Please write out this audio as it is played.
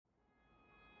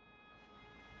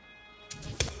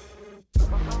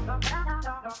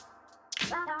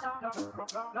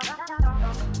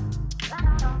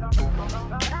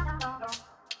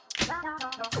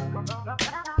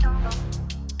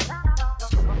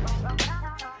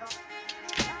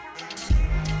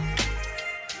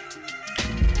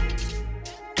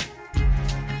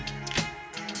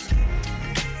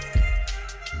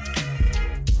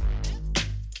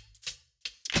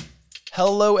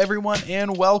Hello, everyone,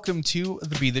 and welcome to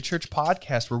the Be the Church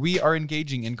podcast, where we are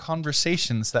engaging in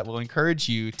conversations that will encourage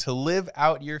you to live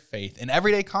out your faith in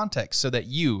everyday context so that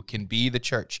you can be the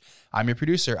church. I'm your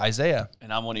producer, Isaiah.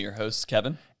 And I'm one of your hosts,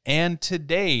 Kevin. And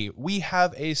today we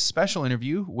have a special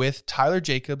interview with Tyler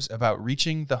Jacobs about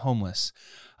reaching the homeless.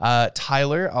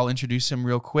 Tyler, I'll introduce him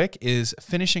real quick, is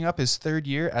finishing up his third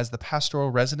year as the pastoral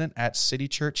resident at City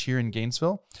Church here in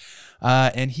Gainesville.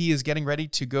 And he is getting ready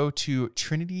to go to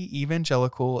Trinity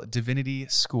Evangelical Divinity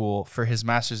School for his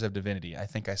Master's of Divinity. I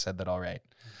think I said that all right.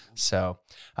 So,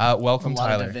 welcome, Tyler.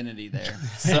 A lot of divinity there.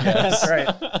 So. That's right.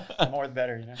 The more the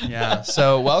better, you know? Yeah.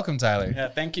 So, welcome, Tyler. Yeah,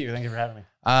 thank you. Thank you for having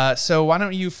me. So why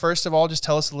don't you, first of all, just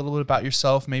tell us a little bit about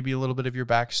yourself, maybe a little bit of your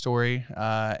backstory,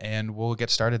 and we'll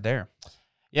get started there.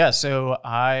 Yeah, so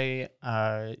I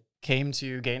came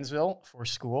to Gainesville for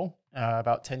school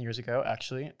about 10 years ago,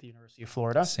 actually, at the University of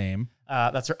Florida. Same.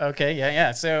 That's okay.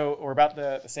 Yeah. So we're about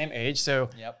the same age. So,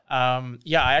 Yep. I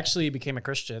actually became a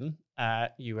Christian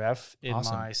at UF in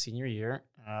Awesome. my senior year.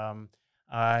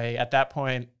 I, at that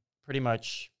point, pretty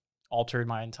much altered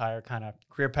my entire kind of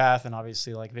career path and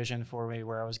obviously like vision for me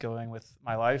where I was going with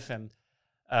my life. And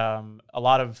a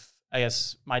lot of, I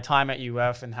guess, my time at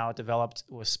UF and how it developed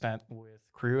was spent with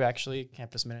Crew, actually,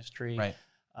 campus ministry. Right.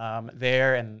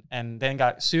 There and then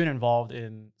got soon involved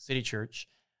in City Church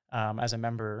as a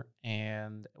member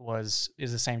and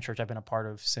is the same church I've been a part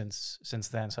of since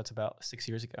then. So that's about 6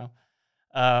 years ago.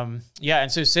 And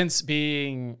so since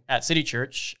being at City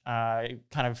Church, I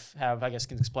kind of have, I guess,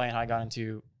 can explain how I got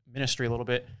into ministry a little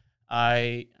bit.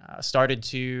 I started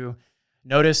to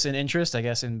notice an interest, I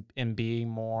guess, in being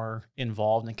more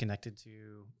involved and connected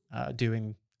to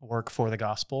doing work for the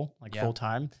gospel, like full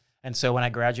time. And so when I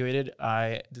graduated,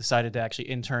 I decided to actually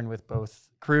intern with both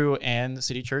Crew and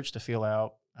City Church to feel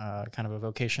out kind of a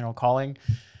vocational calling.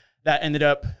 That ended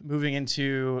up moving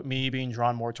into me being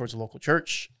drawn more towards a local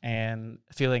church and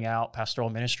feeling out pastoral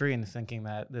ministry and thinking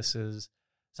that this is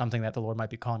something that the Lord might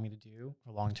be calling me to do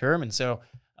for long term. And so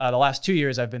the last 2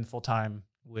 years, I've been full time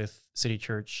with City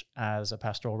Church as a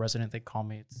pastoral resident. They call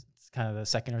me. It's kind of the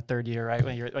second or third year, right?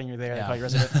 When you're there, they call you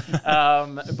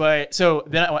resident. But so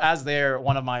then, as there,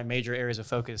 one of my major areas of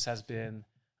focus has been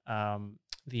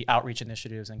the outreach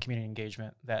initiatives and community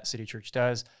engagement that City Church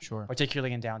does, Sure.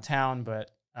 particularly in downtown,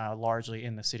 but largely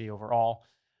in the city overall.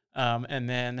 And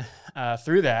then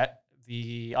through that,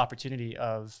 the opportunity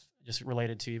of, just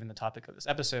related to even the topic of this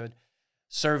episode,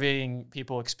 serving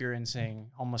people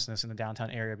experiencing homelessness in the downtown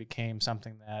area became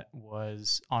something that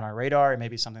was on our radar and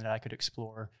maybe something that I could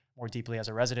explore more deeply as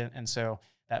a resident. And so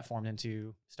that formed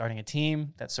into starting a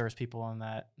team that serves people in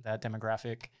that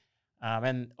demographic.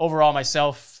 And overall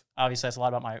myself, obviously that's a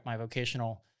lot about my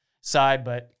vocational side,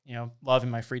 but, love in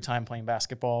my free time playing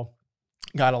basketball.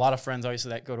 Got a lot of friends,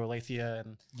 obviously, that go to Aletheia,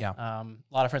 and a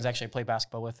lot of friends actually I play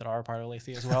basketball with that are a part of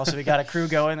Aletheia as well. So we got a crew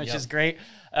going, which is great.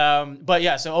 So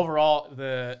overall,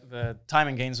 the time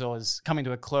in Gainesville is coming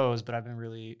to a close, but I've been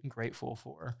really grateful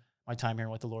for my time here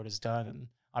and what the Lord has done. And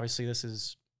obviously, this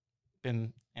has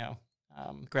been, a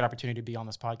great opportunity to be on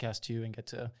this podcast too and get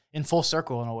to in full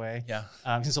circle in a way. Yeah.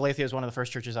 Since Aletheia is one of the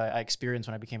first churches I experienced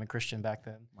when I became a Christian back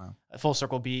then. Wow. A full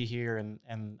circle be here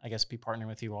and I guess be partnering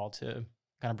with you all to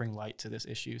kind of bring light to this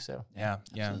issue. So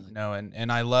Absolutely. No,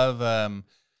 and I love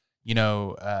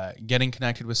getting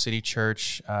connected with City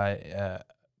Church. I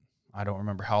don't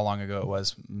remember how long ago it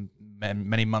was,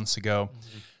 many months ago.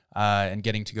 Mm-hmm. And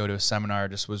getting to go to a seminar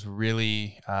just was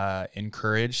really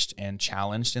encouraged and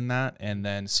challenged in that. And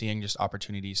then seeing just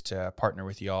opportunities to partner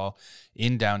with y'all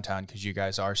in downtown because you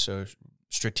guys are so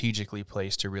strategically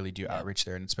placed to really do outreach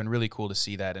there. And it's been really cool to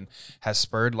see that and has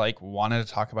spurred wanted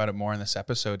to talk about it more in this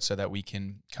episode so that we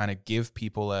can kind of give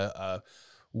people a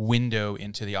window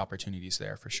into the opportunities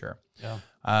there for sure. Yeah.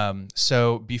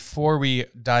 So before we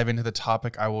dive into the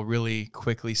topic, I will really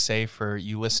quickly say for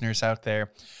you listeners out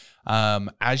there,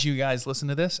 as you guys listen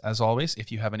to this, as always,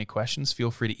 if you have any questions,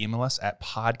 feel free to email us at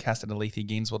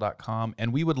podcast@alethiagainesville.com.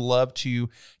 And we would love to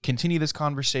continue this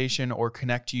conversation or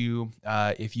connect you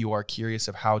if you are curious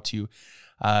of how to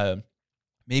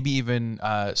maybe even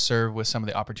serve with some of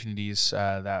the opportunities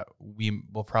that we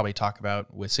will probably talk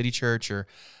about with City Church or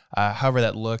however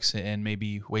that looks, and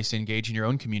maybe ways to engage in your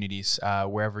own communities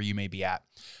wherever you may be at.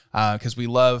 Because we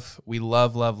love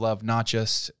not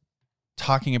just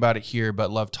talking about it here,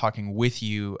 but love talking with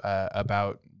you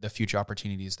about the future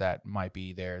opportunities that might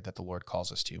be there that the Lord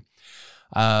calls us to.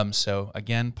 So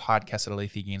again,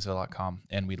 podcast@aletheagainesville.com,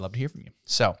 and we'd love to hear from you.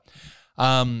 So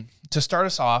to start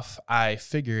us off, I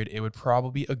figured it would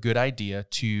probably be a good idea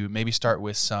to maybe start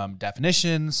with some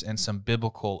definitions and some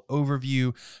biblical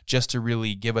overview, just to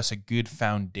really give us a good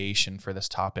foundation for this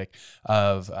topic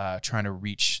of trying to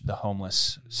reach the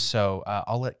homeless. So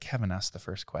I'll let Kevin ask the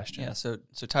first question. Yeah. So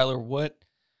Tyler, what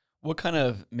kind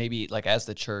of, maybe like as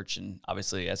the church, and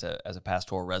obviously as a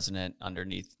pastoral resident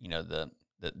underneath, the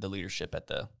leadership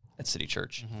at City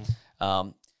Church,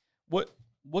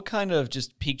 what kind of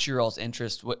just piqued your all's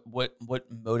interest? What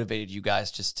motivated you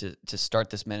guys just to start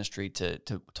this ministry,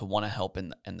 to want to help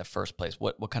in the first place?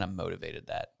 What kind of motivated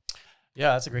that?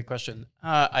 Yeah, that's a great question.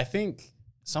 I think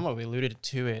somewhat we alluded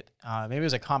to it. Maybe it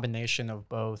was a combination of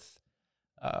both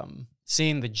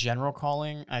seeing the general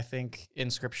calling, I think, in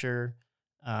Scripture,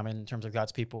 in terms of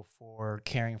God's people, for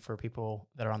caring for people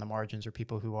that are on the margins, or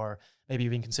people who are maybe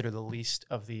even considered the least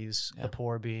of these, the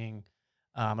poor being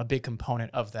a big component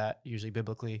of that, usually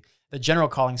biblically. The general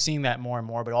calling, seeing that more and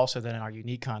more, but also then in our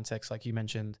unique context, like you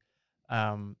mentioned,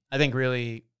 I think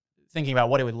really thinking about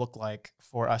what it would look like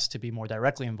for us to be more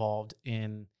directly involved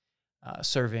in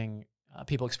serving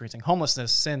people experiencing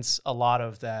homelessness, since a lot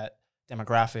of that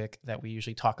demographic that we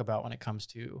usually talk about when it comes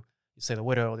to, say, the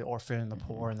widow, the orphan, the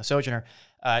poor, and the sojourner,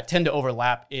 tend to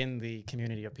overlap in the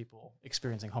community of people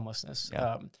experiencing homelessness.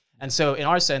 Yeah. And so in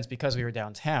our sense, because we were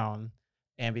downtown,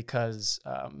 and because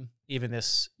even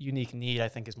this unique need, I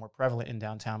think, is more prevalent in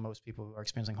downtown, most people who are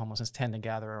experiencing homelessness tend to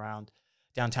gather around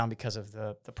downtown because of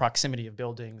the proximity of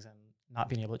buildings and not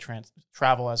being able to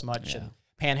travel as much, and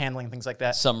panhandling, things like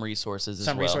that. Some resources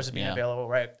being available,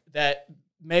 right? That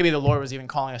maybe the Lord was even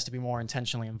calling us to be more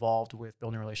intentionally involved with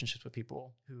building relationships with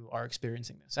people who are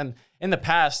experiencing this. And in the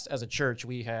past, as a church,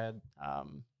 we had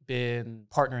been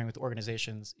partnering with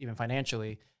organizations, even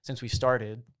financially, since we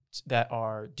started, that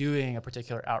are doing a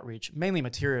particular outreach, mainly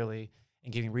materially,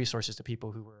 and giving resources to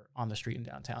people who were on the street in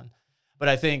downtown. But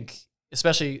I think,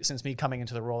 especially since me coming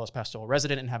into the role as pastoral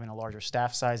resident and having a larger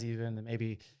staff size even, and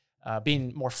maybe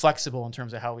being more flexible in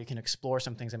terms of how we can explore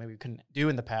some things that maybe we couldn't do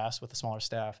in the past with a smaller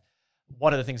staff,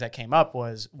 one of the things that came up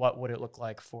was, what would it look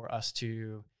like for us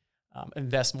to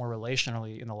invest more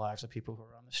relationally in the lives of people who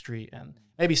are on the street, and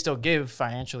maybe still give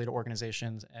financially to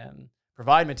organizations and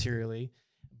provide materially,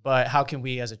 but how can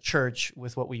we as a church,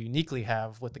 with what we uniquely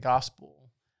have with the gospel,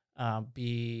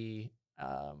 be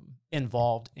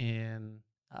involved in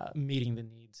meeting the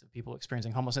needs of people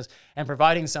experiencing homelessness, and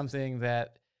providing something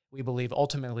that we believe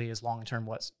ultimately is long-term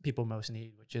what people most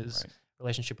need, which is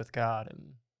relationship with God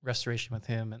and restoration with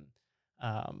Him. And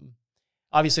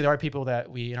obviously there are people that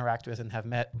we interact with and have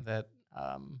met that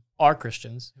are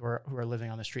Christians who are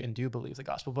living on the street and do believe the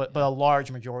gospel, but a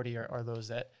large majority are those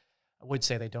that would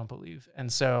say they don't believe.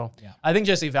 And so I think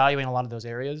just evaluating a lot of those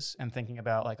areas and thinking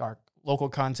about like our local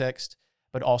context,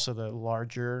 but also the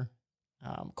larger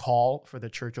call for the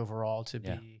church overall to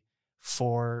be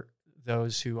for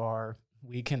those who are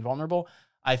weak and vulnerable,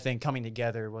 I think coming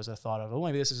together was a thought of,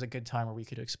 maybe this is a good time where we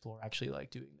could explore actually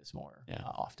like doing this more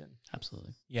often.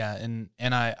 Absolutely. Yeah. And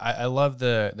I love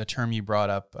the term you brought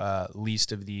up,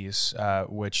 least of these,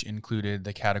 which included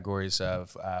the categories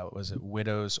of, was it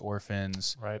widows,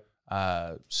 orphans, right?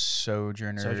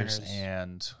 Sojourners,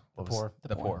 and the poor.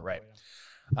 The poor, right?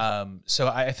 So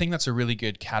I think that's a really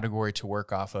good category to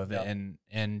work off of,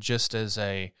 and just as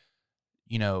a,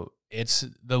 it's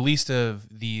the least of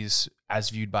these as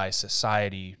viewed by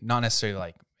society, not necessarily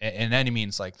like in any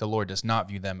means, like the Lord does not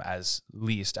view them as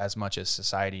least as much as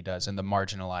society does, and the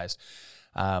marginalized,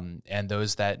 and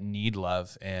those that need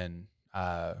love, and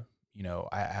I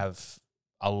have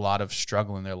a lot of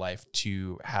struggle in their life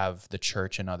to have the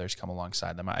church and others come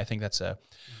alongside them. I think that's a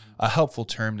helpful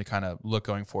term to kind of look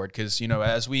going forward, because,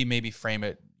 as we maybe frame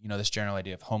it, this general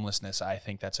idea of homelessness, I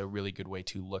think that's a really good way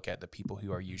to look at the people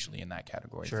who are usually in that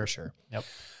category. For sure. Yep.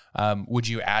 Would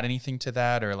you add anything to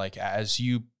that, or like as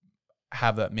you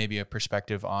have maybe a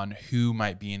perspective on who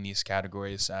might be in these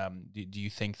categories, do you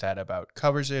think that about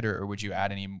covers it, or would you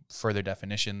add any further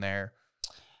definition there?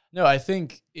 No, I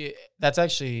think that's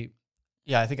actually,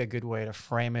 I think a good way to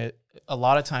frame it. A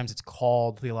lot of times it's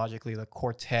called theologically the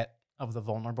quartet of the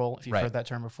vulnerable, if you've heard that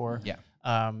term before. Yeah.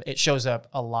 It shows up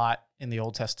a lot in the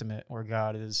Old Testament, where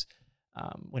God is,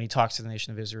 when he talks to the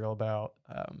nation of Israel about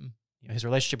his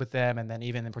relationship with them, and then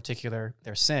even in particular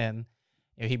their sin,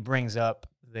 he brings up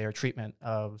their treatment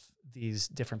of these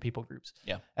different people groups.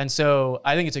 Yeah. And so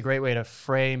I think it's a great way to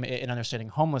frame it in understanding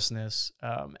homelessness.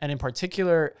 And in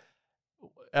particular,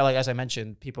 like as I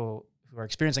mentioned, people who are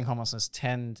experiencing homelessness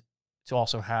tend to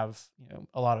also have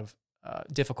a lot of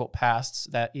difficult pasts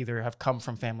that either have come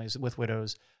from families with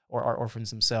widows or are orphans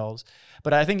themselves.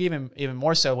 But I think even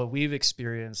more so, what we've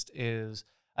experienced is,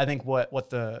 I think what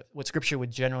Scripture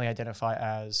would generally identify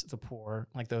as the poor,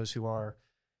 like those who are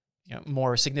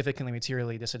more significantly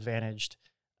materially disadvantaged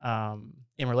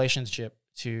in relationship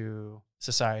to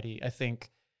society, I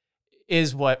think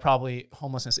is what probably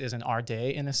homelessness is in our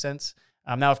day, in a sense.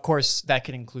 Now, of course, that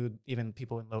can include even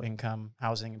people in low-income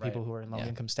housing and people who are in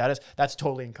low-income status. That's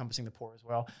totally encompassing the poor as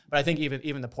well. But I think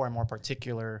even the poor in more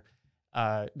particular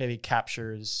maybe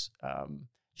captures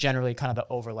generally kind of the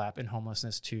overlap in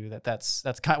homelessness too. That's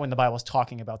kind of when the Bible is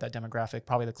talking about that demographic.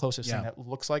 Probably the closest thing that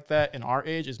looks like that in our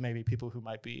age is maybe people who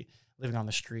might be living on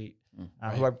the street,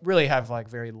 who really have like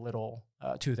very little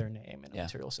to their name in a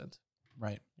material sense.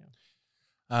 Right.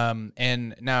 Yeah.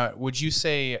 And now, would you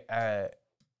say,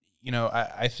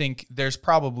 I think there's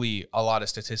probably a lot of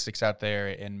statistics out there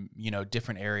in,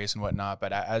 different areas and whatnot,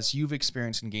 but as you've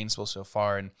experienced in Gainesville so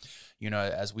far, and,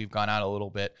 as we've gone out a little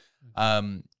bit,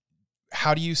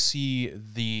 how do you see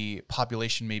the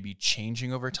population maybe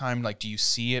changing over time? Like, do you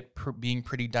see it being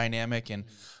pretty dynamic and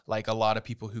like a lot of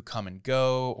people who come and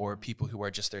go, or people who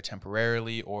are just there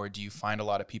temporarily, or do you find a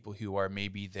lot of people who are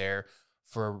maybe there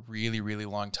for a really, really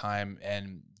long time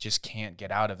and just can't get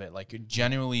out of it? Like,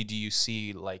 generally, do you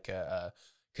see like a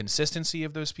consistency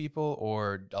of those people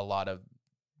or a lot of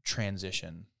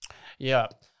transition? Yeah,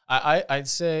 I'd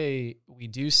say we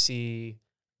do see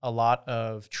a lot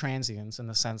of transients in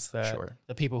the sense that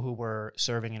the people who we're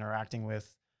serving, interacting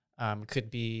with, could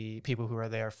be people who are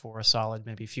there for a solid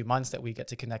maybe few months that we get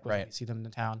to connect with, and we see them in the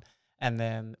town. And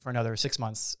then for another 6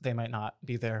 months, they might not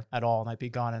be there at all, might be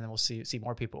gone, and then we'll see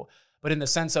more people. But in the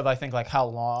sense of, I think, like how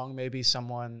long maybe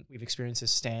someone we've experienced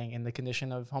is staying in the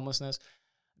condition of homelessness,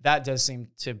 that does seem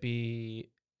to be,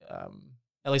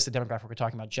 at least the demographic we're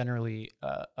talking about, generally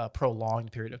a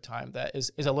prolonged period of time that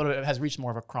is a little bit, has reached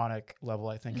more of a chronic level,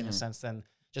 I think, in a sense, than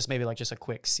just maybe like just a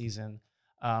quick season.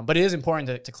 But it is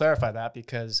important to clarify that,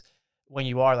 because when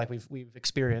you are, like we've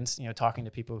experienced, talking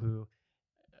to people who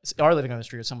are living on the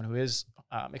street or someone who is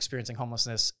experiencing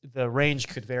homelessness, the range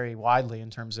could vary widely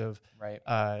in terms of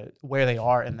where they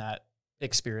are in that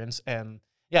experience. And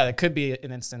yeah, it could be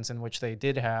an instance in which they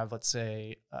did have, let's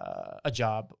say, a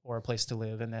job or a place to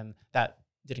live, and then that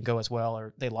didn't go as well,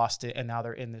 or they lost it, and now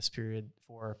they're in this period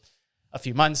for a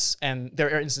few months. And there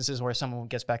are instances where someone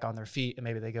gets back on their feet and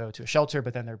maybe they go to a shelter,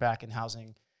 but then they're back in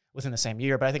housing within the same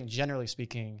year. But I think generally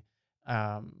speaking,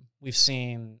 we've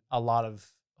seen a lot of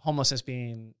homelessness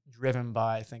being driven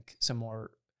by, I think, some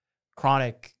more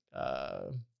chronic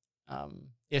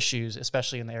issues,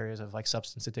 especially in the areas of like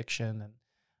substance addiction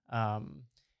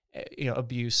and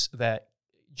abuse, that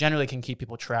generally can keep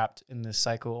people trapped in this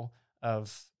cycle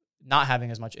of not having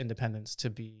as much independence to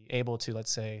be able to,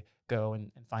 let's say, go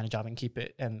and find a job and keep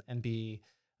it and be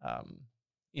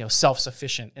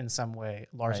self-sufficient in some way,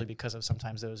 largely because of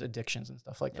sometimes those addictions and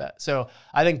stuff like that. So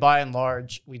I think by and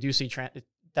large, we do see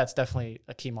that's definitely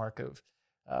a key mark of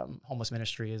homeless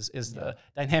ministry is the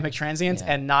dynamic transience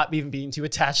and not even being too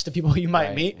attached to people you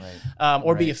might meet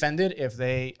or be offended if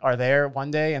they are there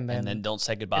one day and then don't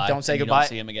say goodbye. Don't say goodbye. Don't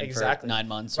see them again for 9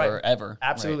 months or ever.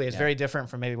 Absolutely. It's very different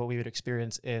from maybe what we would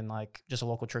experience in like just a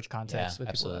local church context. With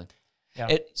absolutely.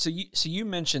 People. So you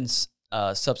mentioned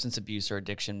substance abuse or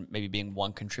addiction maybe being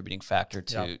one contributing factor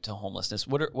to homelessness.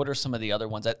 What are some of the other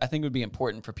ones? I think it would be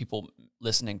important for people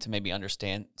listening to maybe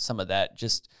understand some of that,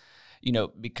 just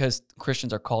because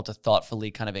Christians are called to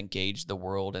thoughtfully kind of engage the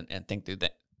world and think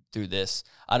through this.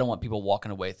 I don't want people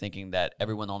walking away thinking that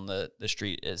everyone on the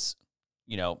street is,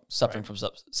 suffering from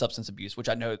substance abuse, which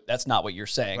I know that's not what you're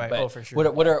saying. Right. But for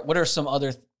sure. What are some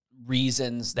other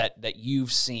reasons that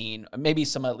you've seen, maybe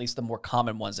some at least the more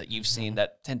common ones that you've seen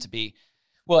that tend to be,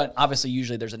 well, and obviously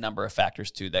usually there's a number of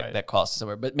factors too that cause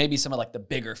somewhere, but maybe some of like the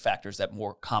bigger factors that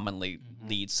more commonly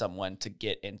lead someone to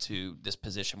get into this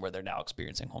position where they're now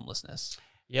experiencing homelessness?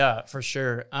 Yeah, for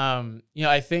sure.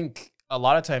 I think a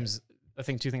lot of times, I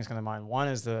think two things come to mind. One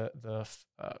is the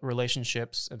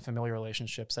relationships and familiar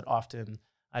relationships that often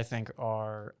I think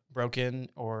are broken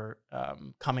or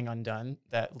coming undone,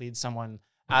 that lead someone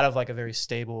out of like a very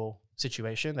stable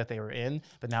situation that they were in,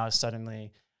 but now is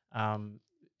suddenly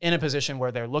in a position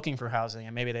where they're looking for housing,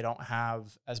 and maybe they don't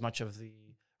have as much of the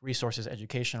resources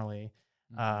educationally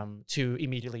to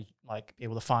immediately like be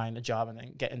able to find a job and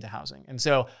then get into housing. And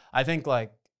so I think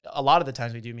like a lot of the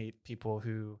times we do meet people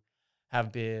who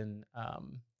have been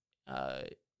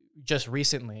just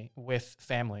recently with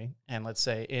family and let's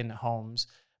say in homes,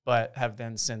 but have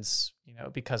then since,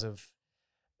 because of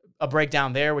a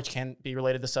breakdown there, which can be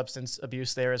related to substance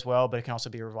abuse there as well, but it can also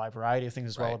be a wide variety of things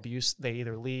as well. Right. Abuse, they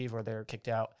either leave or they're kicked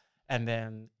out. And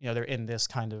then, they're in this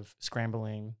kind of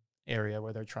scrambling area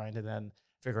where they're trying to then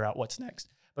figure out what's next.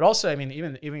 But also, I mean,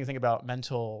 even you think about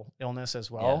mental illness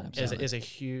as well is a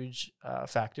huge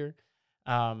factor.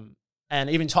 And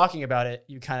even talking about it,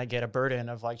 you kind of get a burden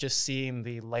of like just seeing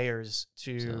the layers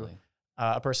to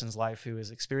a person's life who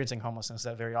is experiencing homelessness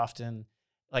that very often,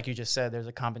 like you just said, there's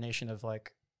a combination of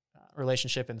like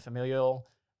relationship and familial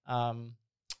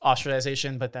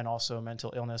ostracization, but then also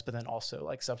mental illness, but then also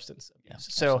like substance abuse.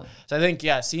 So I think,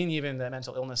 seeing even the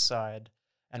mental illness side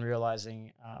and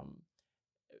realizing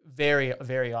very,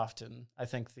 very often, I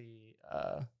think the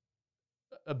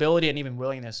ability and even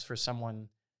willingness for someone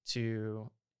to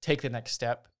take the next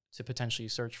step to potentially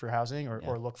search for housing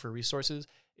or look for resources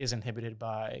is inhibited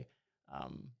by,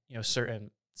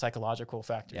 certain psychological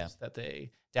factors that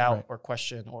they doubt or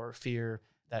question or fear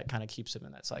that kind of keeps them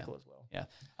in that cycle as well. Yeah.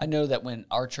 I know that when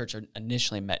our church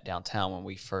initially met downtown, when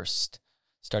we first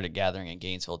started gathering in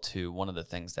Gainesville too, one of the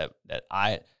things that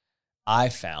I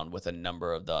found with a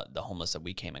number of the homeless that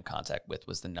we came in contact with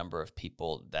was the number of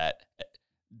people that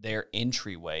their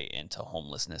entryway into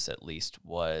homelessness at least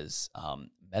was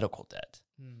medical debt.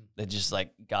 They just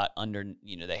like got under,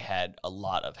 they had a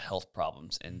lot of health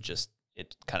problems and just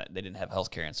they didn't have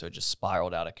health care, and so it just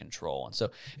spiraled out of control. And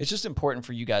so it's just important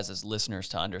for you guys as listeners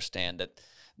to understand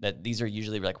that these are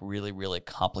usually like really, really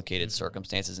complicated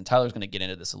circumstances. And Tyler's going to get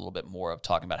into this a little bit more of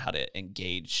talking about how to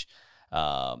engage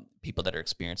people that are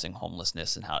experiencing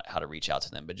homelessness and how to reach out to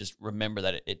them. But just remember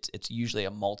that it's usually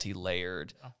a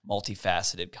multi-layered,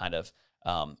 multifaceted kind of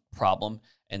problem.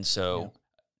 And so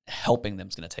helping them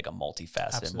is going to take a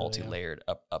multifaceted, multi-layered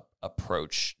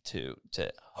approach to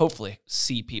hopefully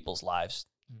see people's lives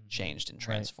changed and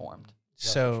transformed. Right.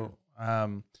 So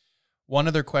one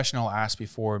other question I'll ask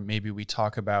before maybe we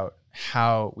talk about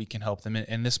how we can help them.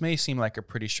 And this may seem like a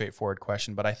pretty straightforward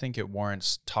question, but I think it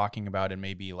warrants talking about and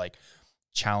maybe like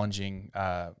challenging,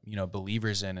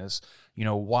 believers in is,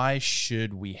 why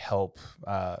should we help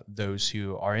those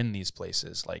who are in these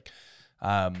places? Like,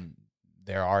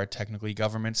 there are technically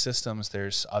government systems.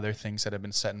 There's other things that have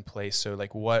been set in place. So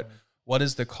like what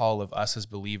is the call of us as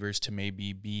believers to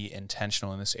maybe be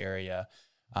intentional in this area,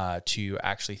 to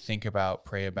actually think about,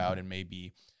 pray about, and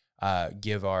maybe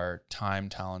give our time,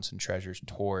 talents, and treasures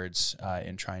towards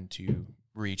in trying to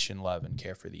reach and love and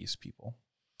care for these people?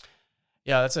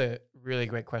 Yeah, that's a really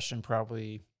great question.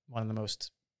 Probably one of the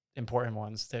most important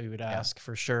ones that we would ask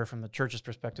for sure from the church's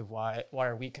perspective. Why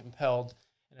are we compelled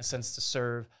in a sense to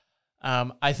serve?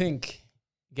 I think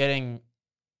getting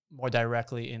more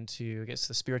directly into, I guess,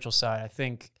 the spiritual side, I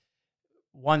think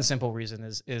one simple reason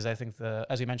is I think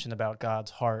as we mentioned about God's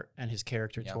heart and his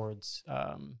character towards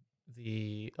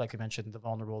like we mentioned, the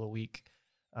vulnerable, the weak,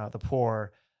 the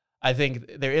poor. I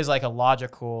think there is like a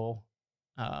logical,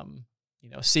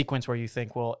 sequence where you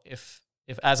think, well, if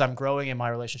as I'm growing in my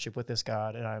relationship with this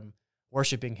God and I'm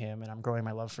worshiping him and I'm growing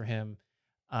my love for him,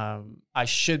 I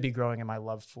should be growing in my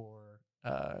love for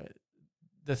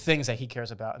the things that he cares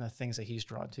about and the things that he's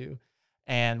drawn to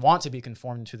and want to be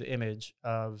conformed to the image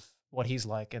of what he's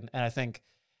like. And I think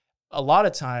a lot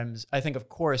of times, of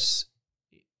course,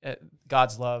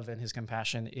 God's love and his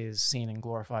compassion is seen and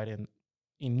glorified in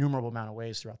innumerable amount of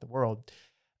ways throughout the world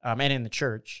and in the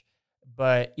church.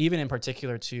 But even in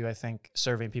particular to, I think,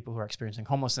 serving people who are experiencing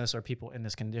homelessness or people in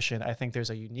this condition, I think there's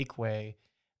a unique way,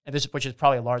 and which is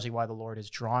probably largely why the Lord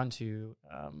is drawn to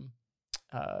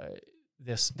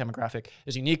this demographic.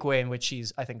 There's a unique way in which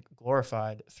he's, I think,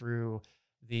 glorified through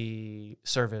the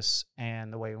service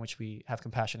and the way in which we have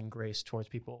compassion and grace towards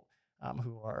people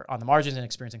who are on the margins and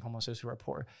experiencing homelessness, who are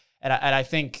poor. And I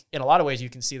think in a lot of ways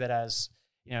you can see that as,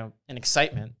 an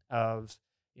excitement of,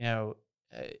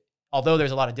 although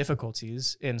there's a lot of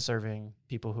difficulties in serving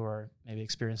people who are maybe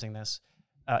experiencing this,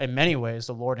 in many ways,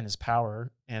 the Lord in his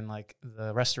power and like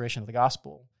the restoration of the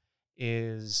gospel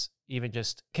is even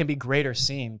just can be greater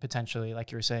seen potentially,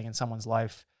 like you were saying, in someone's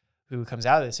life who comes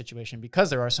out of this situation because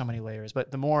there are so many layers.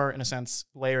 But the more, in a sense,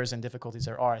 layers and difficulties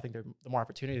there are, I think the more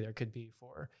opportunity there could be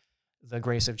for the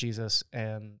grace of Jesus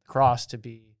and the cross to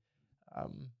be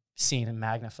seen and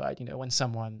magnified. When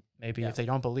someone maybe, if they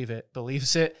don't believe it,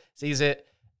 believes it, sees it,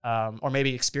 or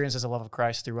maybe experiences the love of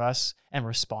Christ through us and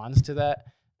responds to that,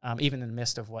 even in the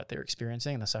midst of what they're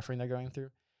experiencing and the suffering they're going through,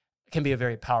 can be a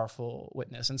very powerful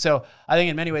witness. And so I think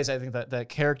in many ways, I think that the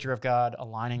character of God,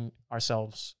 aligning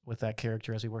ourselves with that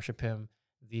character as we worship him,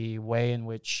 the way in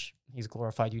which he's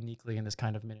glorified uniquely in this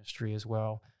kind of ministry as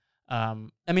well. I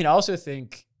also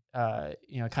think, kind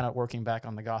of working back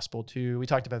on the gospel too, we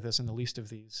talked about this in the Least of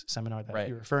These seminar that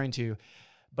you're referring to,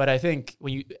 But I think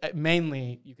when you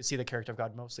mainly you can see the character of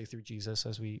God mostly through Jesus,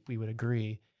 as we would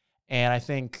agree. And I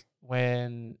think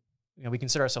when we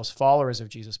consider ourselves followers of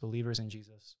Jesus, believers in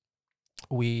Jesus,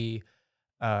 we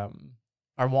are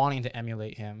wanting to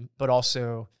emulate him. But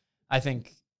also, I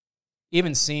think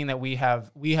even seeing that we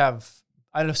have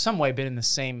in some way been in the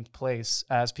same place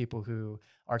as people who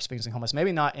are experiencing homeless,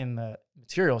 maybe not in the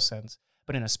material sense,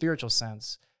 but in a spiritual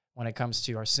sense, when it comes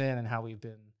to our sin and how we've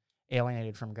been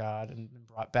alienated from God and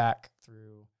brought back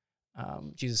through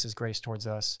Jesus' grace towards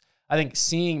us. I think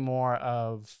seeing more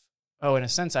of, in a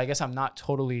sense, I guess I'm not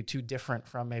totally too different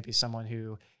from maybe someone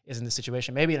who is in this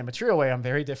situation. Maybe in a material way, I'm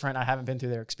very different. I haven't been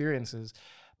through their experiences,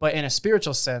 but in a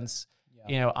spiritual sense,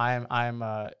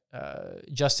 I'm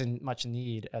just in much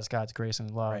need as God's grace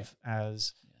and love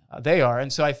as they are.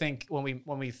 And so I think when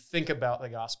we think about the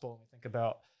gospel, and we think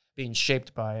about being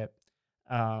shaped by it,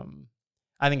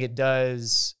 I think it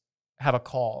does have a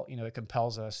call. It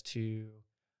compels us to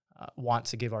want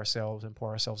to give ourselves and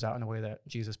pour ourselves out in a way that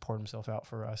Jesus poured himself out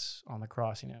for us on the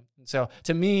cross. And so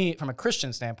to me, from a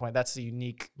Christian standpoint, that's the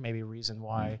unique maybe reason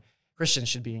why Christians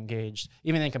should be engaged,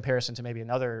 even in comparison to maybe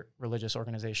another religious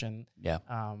organization. Yeah.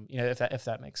 If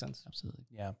that makes sense. Absolutely.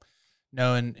 Yeah.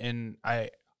 No, and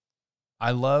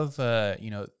I love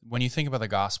when you think about the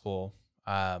gospel,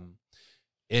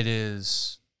 it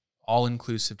is all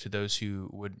inclusive to those who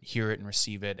would hear it and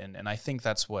receive it. And I think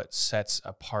that's what sets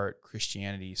apart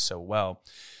Christianity so well.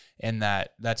 And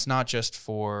that's not just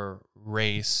for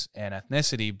race and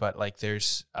ethnicity, but like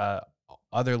there's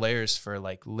other layers for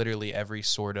like literally every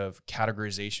sort of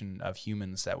categorization of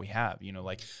humans that we have.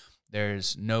 Like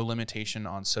there's no limitation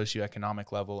on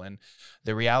socioeconomic level. And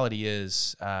the reality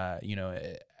is,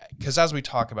 because as we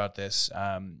talk about this,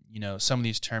 some of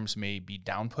these terms may be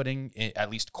down-putting,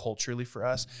 at least culturally for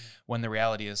us, when the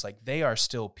reality is like they are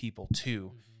still people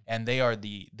too. And they have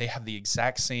the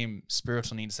exact same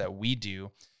spiritual needs that we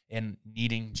do in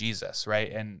needing Jesus,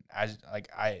 right? And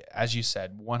as you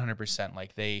said, 100%,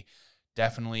 like they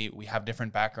definitely, we have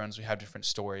different backgrounds, we have different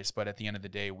stories, but at the end of the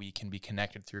day, we can be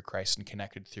connected through Christ and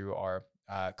connected through our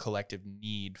collective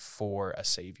need for a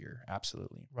Savior.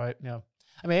 Absolutely. Right. Yeah.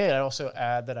 I mean, I'd also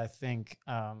add that I think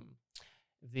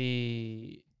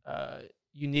the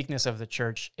uniqueness of the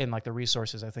church in like the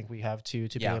resources I think we have to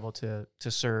be able to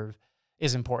serve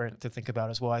is important to think about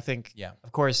as well. I think,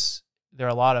 of course, there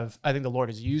are I think the Lord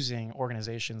is using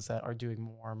organizations that are doing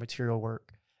more material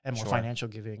work and more financial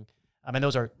giving. And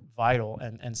those are vital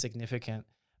and significant.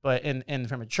 But in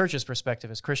from a church's perspective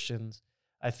as Christians,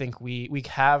 I think we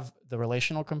have the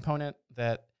relational component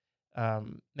that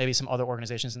maybe some other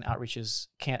organizations and outreaches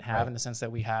can't have, in the sense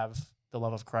that we have the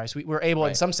love of Christ. We're able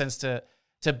in some sense to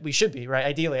we should be, right?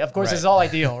 Ideally. Of course, this is all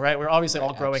ideal, right? We're obviously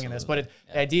all growing in this, but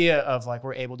the idea of like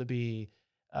we're able to be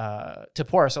to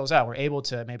pour ourselves out. We're able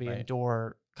to maybe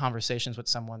endure conversations with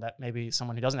someone that maybe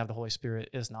someone who doesn't have the Holy Spirit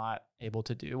is not able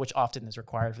to do, which often is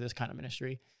required for this kind of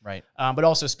ministry. Right. But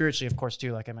also spiritually, of course,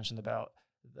 too, like I mentioned about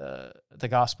the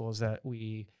gospel, is that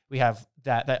we have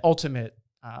that ultimate,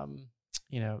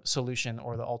 solution,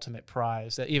 or the ultimate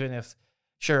prize, that even if,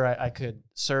 sure, I could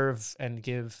serve and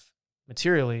give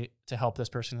materially to help this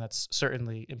person, that's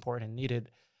certainly important and needed,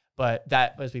 but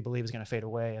that, as we believe, is going to fade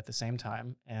away at the same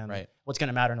time. And what's going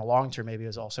to matter in the long term maybe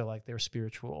is also like their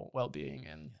spiritual well-being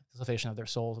and the salvation of their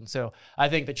souls. And so I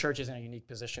think the church is in a unique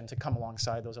position to come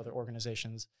alongside those other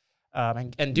organizations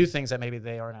and do things that maybe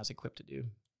they aren't as equipped to do.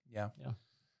 Yeah,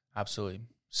 absolutely.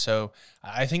 So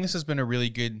I think this has been a really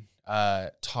good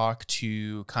talk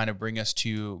to kind of bring us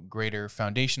to greater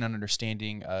foundation and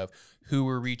understanding of who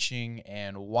we're reaching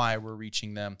and why we're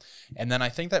reaching them. And then I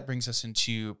think that brings us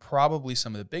into probably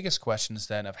some of the biggest questions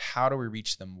then of how do we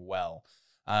reach them well?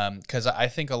 Because I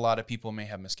think a lot of people may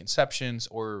have misconceptions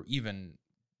or even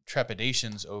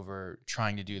trepidations over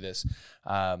trying to do this.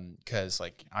 Because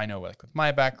like, I know like with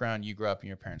my background, you grew up and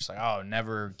your parents like, oh,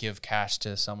 never give cash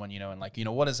to someone, and like,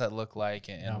 what does that look like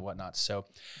and whatnot. So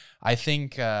I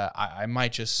think I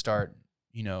might just start,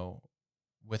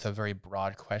 with a very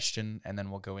broad question, and then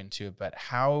we'll go into it. But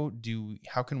how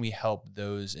can we help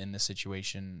those in this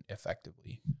situation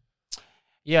effectively?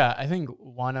 Yeah, I think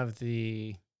one of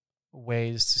the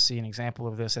ways to see an example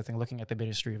of this, I think looking at the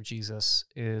ministry of Jesus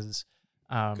is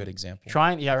good example.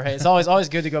 It's always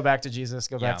good to go back to Jesus,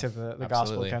 back to the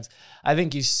gospel accounts. I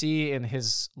think you see in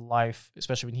his life,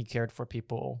 especially when he cared for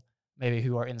people maybe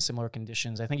who are in similar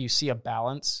conditions, I think you see a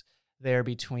balance there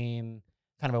between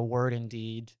kind of a word and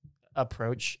deed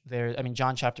approach there. I mean,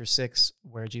 John chapter 6,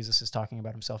 where Jesus is talking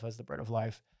about himself as the bread of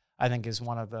life, I think is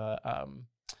one of the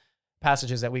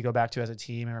passages that we go back to as a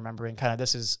team and remembering kind of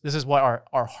this is what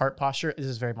our heart posture. This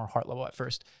is very more heart level at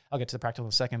first. I'll get to the practical in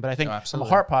a second, but I think from a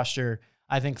heart posture,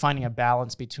 I think finding a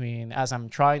balance between, as I'm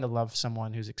trying to love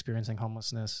someone who's experiencing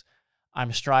homelessness,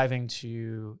 I'm striving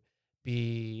to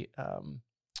be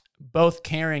both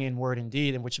caring in word and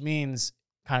deed, and which means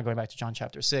kind of going back to John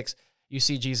chapter 6, you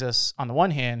see Jesus on the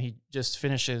one hand, he just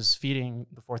finishes feeding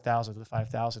the 4,000 to the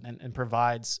 5,000 and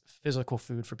provides physical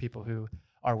food for people who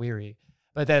are weary.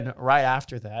 But then right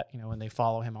after that, you know, when they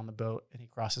follow him on the boat and he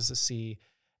crosses the sea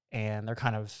and they're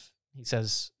kind of, he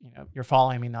says, you know, you're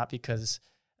following me not because,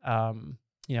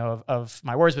 you know, of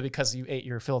my words, but because you ate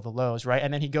your fill of the loaves, right?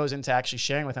 And then he goes into actually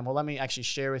sharing with them, well, let me actually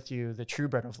share with you the true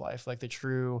bread of life, like the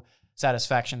true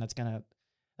satisfaction that's gonna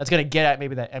get at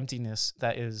maybe that emptiness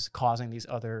that is causing these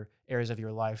other areas of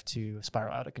your life to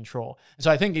spiral out of control. And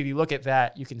so I think if you look at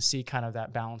that, you can see kind of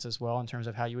that balance as well in terms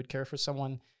of how you would care for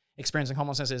someone experiencing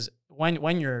homelessness is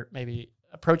when you're maybe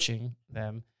approaching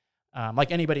them, like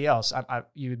anybody else,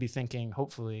 you would be thinking,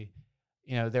 hopefully,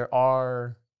 you know, there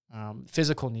are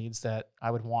physical needs that I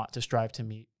would want to strive to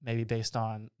meet, maybe based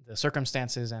on the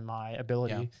circumstances and my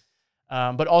ability.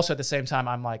 Yeah. But also at the same time,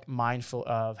 I'm like mindful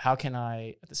of how can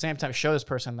I, at the same time, show this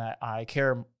person that I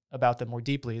care about them more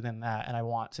deeply than that. And I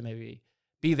want to maybe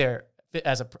be there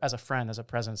as a friend, as a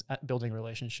presence, building a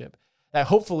relationship that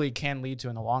hopefully can lead to,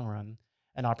 in the long run,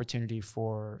 an opportunity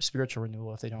for spiritual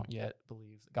renewal if they don't yet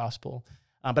believe the gospel.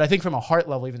 But I think from a heart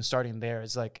level, even starting there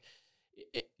is like,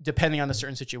 depending on the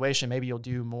certain situation, maybe you'll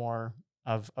do more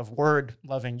of word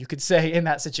loving, you could say, in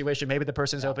that situation. Maybe the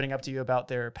person's opening up to you about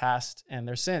their past and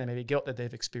their sin and maybe guilt that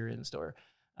they've experienced, or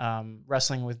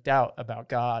wrestling with doubt about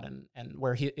God and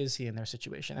where he is in their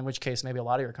situation, in which case maybe a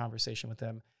lot of your conversation with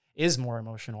them is more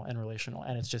emotional and relational,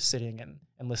 and it's just sitting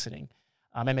and listening.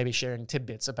 And maybe sharing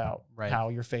tidbits about how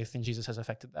your faith in Jesus has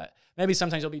affected that. Maybe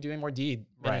sometimes you'll be doing more deed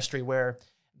ministry where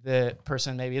the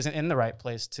person maybe isn't in the right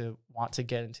place to want to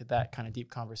get into that kind of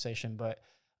deep conversation, but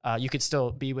you could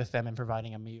still be with them and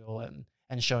providing a meal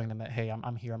and showing them that, hey,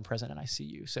 I'm here, I'm present, and I see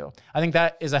you. So I think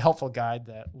that is a helpful guide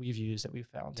that we've used, that we've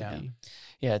found to be.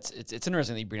 Yeah, it's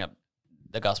interesting that you bring up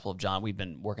the Gospel of John. We've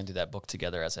been working through that book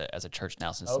together as a church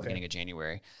now since the beginning of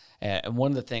January. And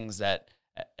one of the things that,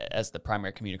 as the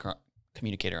primary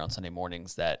communicator on Sunday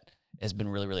mornings, that has been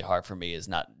really, really hard for me is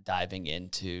not diving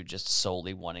into just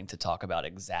solely wanting to talk about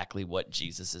exactly what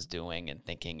Jesus is doing and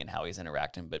thinking and how he's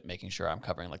interacting, but making sure I'm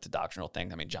covering like the doctrinal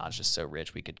things. I mean, John's just so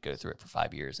rich. We could go through it for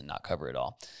 5 years and not cover it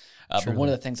all. But one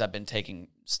of the things I've been taking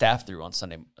staff through on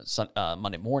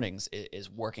Monday mornings is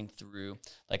working through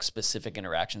like specific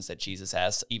interactions that Jesus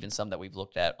has, even some that we've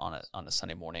looked at on a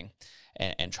Sunday morning,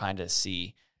 and trying to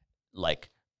see, like,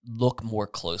 look more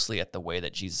closely at the way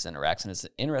that Jesus interacts. And it's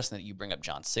interesting that you bring up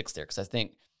John 6 there, because I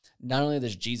think not only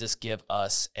does Jesus give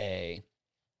us a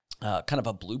kind of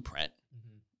a blueprint,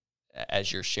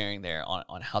 as you're sharing there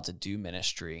on how to do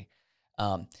ministry,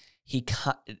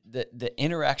 the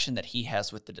interaction that he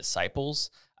has with the disciples,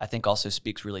 I think also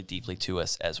speaks really deeply to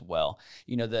us as well.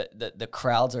 You know, the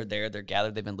crowds are there, they're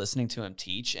gathered, they've been listening to him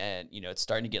teach, and, you know, it's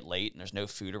starting to get late and there's no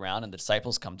food around, and the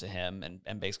disciples come to him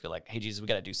and basically like, hey, Jesus, we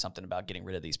got to do something about getting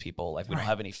rid of these people. Like, we don't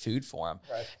have any food for them.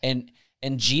 Right.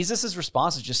 And Jesus's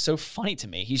response is just so funny to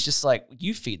me. He's just like,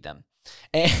 you feed them.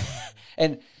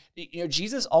 And you know,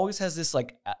 Jesus always has this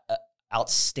like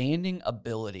outstanding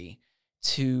ability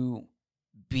to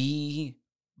be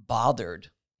bothered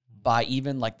by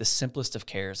even like the simplest of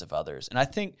cares of others. And I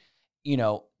think, you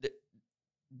know,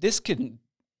 this can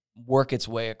work its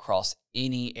way across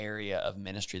any area of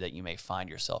ministry that you may find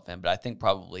yourself in, but I think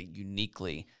probably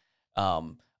uniquely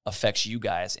affects you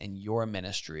guys in your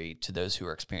ministry to those who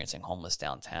are experiencing homeless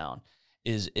downtown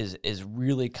is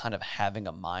really kind of having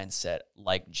a mindset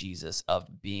like Jesus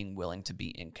of being willing to be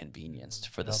inconvenienced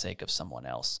for the sake of someone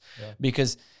else.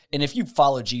 Because, and if you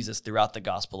follow Jesus throughout the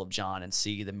Gospel of John and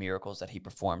see the miracles that he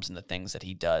performs and the things that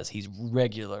he does, he's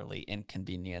regularly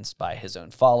inconvenienced by his own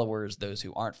followers, those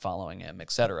who aren't following him,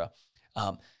 etc.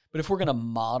 But if we're going to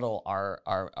model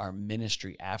our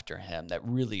ministry after him, that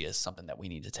really is something that we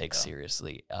need to take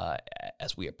seriously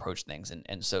as we approach things.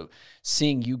 And so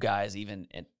seeing you guys even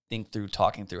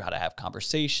talking through how to have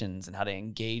conversations and how to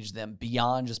engage them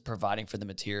beyond just providing for the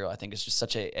material, I think it's just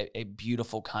such a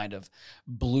beautiful kind of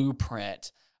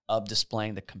blueprint of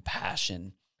displaying the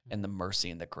compassion and the mercy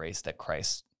and the grace that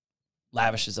Christ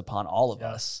lavishes upon all of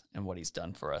us and what he's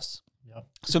done for us.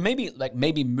 So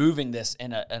maybe moving this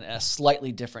in a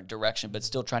slightly different direction, but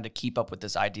still trying to keep up with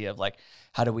this idea of like,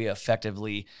 how do we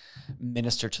effectively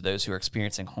minister to those who are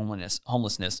experiencing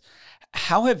homelessness?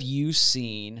 How have you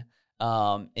seen,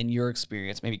 in your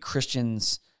experience, maybe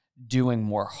Christians doing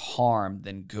more harm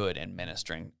than good in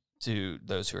ministering to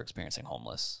those who are experiencing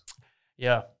homeless?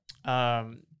 Yeah.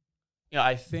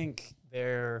 I think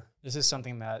this is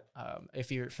something that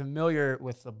if you're familiar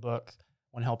with the book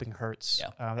When Helping Hurts,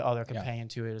 the other companion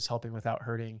to it is Helping Without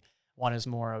Hurting. One is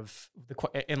more of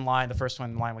the first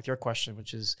one in line with your question,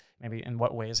 which is maybe in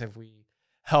what ways have we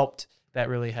helped that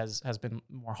really has been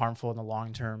more harmful in the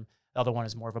long term. The other one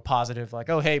is more of a positive, like,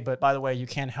 oh, hey, but by the way, you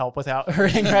can help without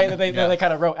hurting, right? That they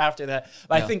kind of wrote after that.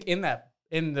 But I think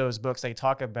in those books, they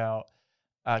talk about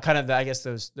kind of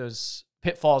those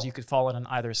pitfalls you could fall in on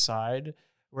either side,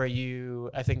 where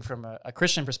I think from a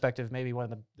Christian perspective, maybe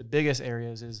one of the biggest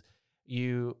areas is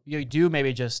you do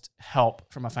maybe just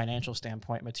help from a financial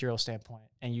standpoint, material standpoint,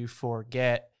 and you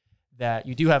forget that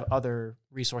you do have other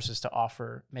resources to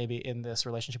offer maybe in this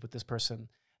relationship with this person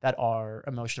that are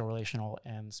emotional, relational,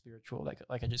 and spiritual,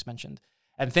 like I just mentioned.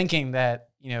 And thinking that,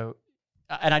 and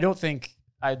I'd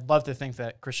love to think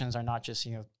that Christians are not just,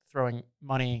 throwing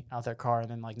money out their car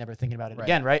and then like never thinking about it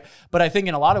again, right? But I think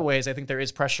in a lot of ways, I think there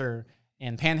is pressure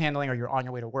in panhandling, or you're on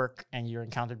your way to work and you're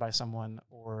encountered by someone,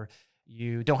 or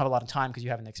you don't have a lot of time because you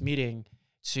have a next meeting,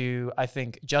 to, I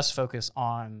think, just focus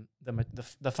on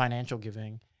the financial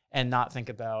giving and not think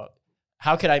about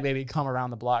how could I maybe come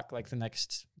around the block like the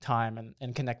next time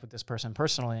and connect with this person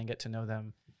personally and get to know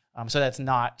them. So that's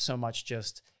not so much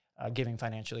just giving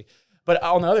financially. But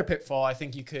on the other pitfall, I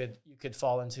think you could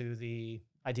fall into the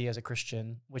idea as a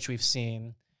Christian, which we've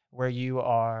seen, where you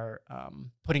are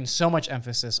putting so much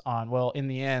emphasis on, well, in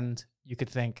the end, you could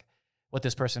think what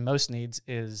this person most needs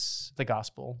is the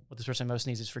gospel. What this person most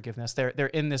needs is forgiveness. They're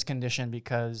in this condition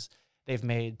because they've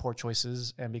made poor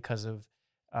choices and because of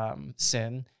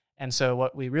sin. And so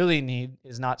what we really need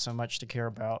is not so much to care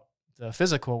about the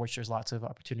physical, which there's lots of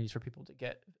opportunities for people to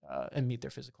get and meet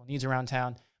their physical needs around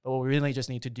town. But what we really just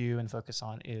need to do and focus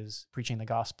on is preaching the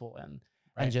gospel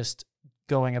and just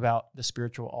going about the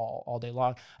spiritual all day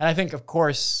long. And I think, of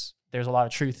course, there's a lot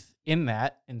of truth in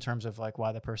that in terms of like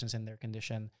why the person's in their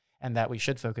condition and that we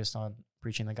should focus on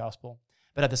preaching the gospel.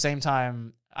 But at the same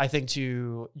time, I think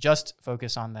to just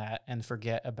focus on that and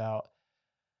forget about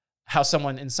how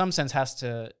someone in some sense has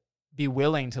to be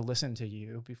willing to listen to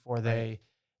you before they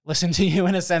listen to you.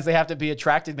 In a sense, they have to be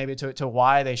attracted maybe to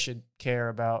why they should care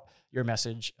about your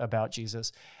message about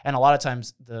Jesus. And a lot of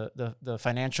times the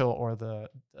financial or the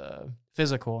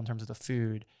physical in terms of the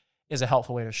food is a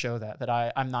helpful way to show that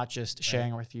I'm not just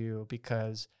sharing with you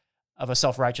because of a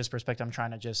self-righteous perspective. I'm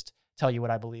trying to just tell you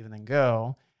what I believe and then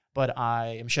go, but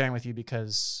I am sharing with you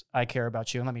because I care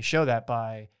about you. And let me show that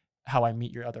by how I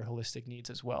meet your other holistic needs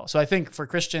as well. So I think for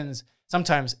Christians,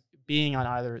 sometimes being on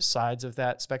either sides of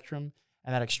that spectrum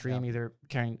and that extreme, either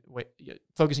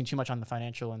focusing too much on the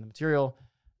financial and the material,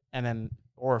 and then,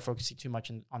 or focusing too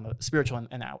much on the spiritual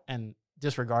and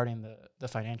disregarding the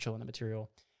financial and the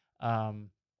material,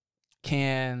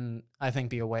 can, I think,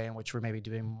 be a way in which we're maybe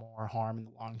doing more harm in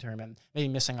the long term and maybe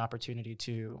missing opportunity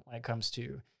too when it comes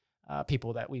to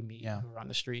people that we meet who are on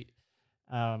the street.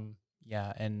 And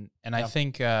I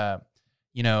think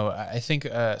I think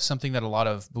something that a lot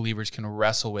of believers can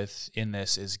wrestle with in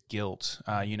this is guilt.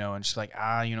 And just like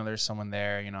there's someone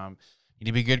there. You need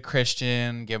to be a good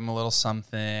Christian, give them a little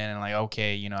something, and like,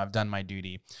 okay, I've done my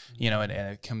duty. And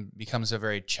it becomes a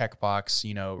very checkbox,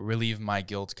 relieve my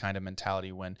guilt kind of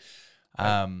mentality. When,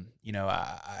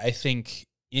 I think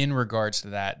in regards to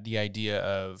that, the idea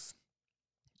of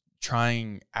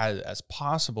trying as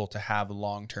possible to have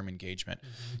long-term engagement,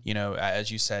 as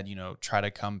you said, try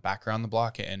to come back around the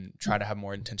block and try to have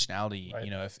more intentionality,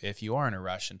 if you are in a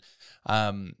rush.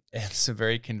 And it's a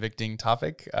very convicting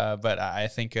topic, but I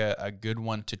think a good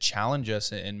one to challenge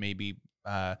us and maybe,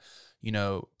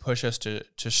 push us to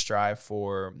strive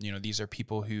for, these are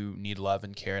people who need love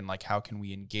and care, and like, how can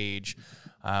we engage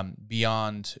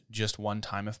beyond just one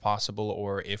time if possible,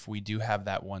 or if we do have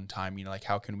that one time, like,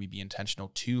 how can we be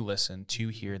intentional to listen, to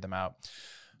hear them out?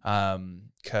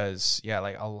 Cause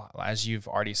as you've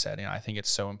already said, I think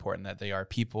it's so important that they are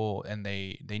people and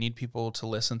they need people to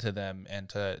listen to them and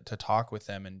to talk with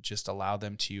them and just allow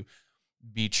them to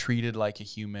be treated like a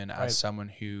human, as someone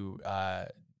who,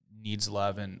 needs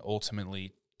love and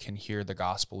ultimately can hear the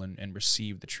gospel and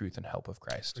receive the truth and help of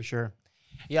Christ. For sure.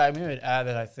 Yeah, I would add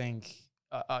that I think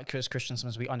as Christians,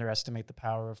 sometimes we underestimate the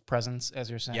power of presence, as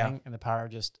you're saying, and the power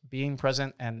of just being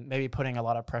present and maybe putting a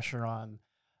lot of pressure on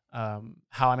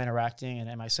how I'm interacting and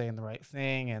am I saying the right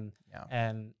thing and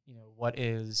what's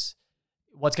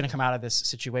going to come out of this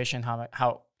situation,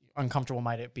 how uncomfortable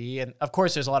might it be? And of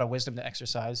course, there's a lot of wisdom to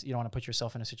exercise. You don't want to put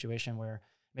yourself in a situation where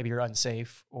maybe you're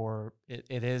unsafe or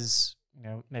it is,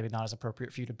 maybe not as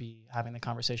appropriate for you to be having the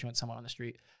conversation with someone on the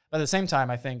street. But at the same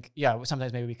time, I think,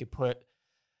 sometimes maybe we could put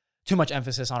too much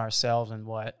emphasis on ourselves and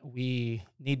what we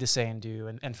need to say and do,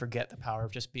 and forget the power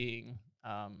of just being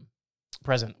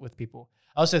present with people.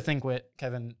 I also think what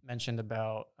Kevin mentioned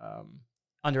about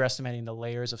underestimating the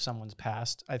layers of someone's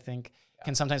past, I think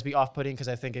can sometimes be off-putting, because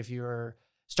I think if you're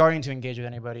starting to engage with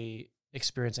anybody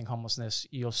experiencing homelessness,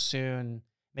 you'll soon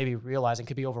maybe realize and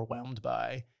could be overwhelmed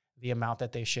by the amount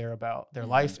that they share about their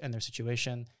life and their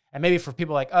situation. And maybe for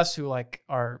people like us who like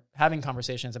are having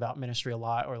conversations about ministry a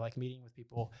lot, or like meeting with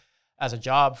people as a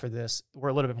job for this, we're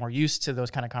a little bit more used to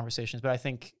those kind of conversations. But I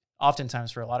think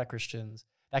oftentimes for a lot of Christians,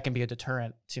 that can be a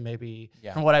deterrent to maybe,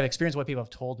 from what I've experienced, what people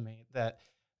have told me, that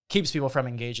keeps people from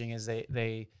engaging is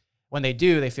they when they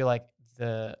do, they feel like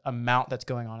the amount that's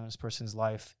going on in this person's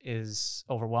life is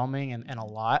overwhelming and a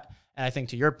lot. And I think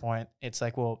to your point, it's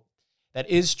like, well, that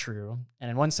is true. And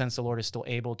in one sense, the Lord is still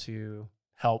able to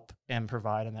help and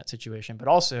provide in that situation. But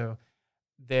also,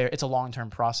 it's a long-term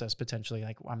process potentially.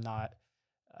 Like, I'm not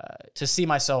to see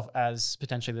myself as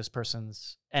potentially this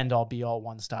person's end-all, be-all,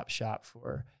 one-stop shop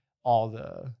for all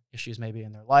the issues maybe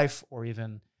in their life, or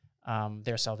even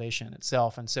their salvation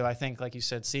itself. And so I think, like you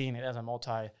said, seeing it as a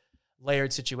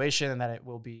multi-layered situation, and that it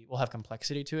will have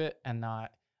complexity to it, and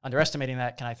not underestimating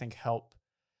that, can, I think, help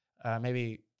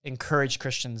maybe encourage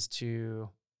Christians to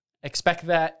expect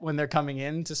that when they're coming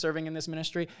into serving in this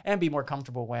ministry, and be more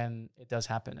comfortable when it does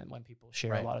happen and when people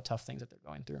share a lot of tough things that they're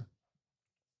going through.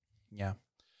 Yeah.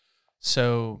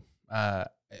 So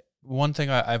one thing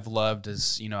I've loved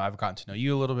is, I've gotten to know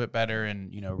you a little bit better,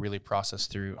 and, really process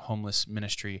through homeless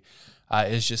ministry,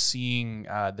 is just seeing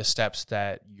the steps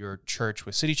that your church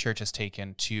with City Church has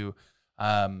taken to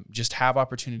just have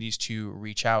opportunities to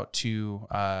reach out to.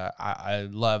 I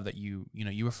love that you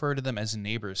refer to them as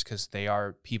neighbors, because they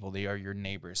are people, they are your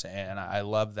neighbors. And I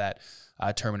love that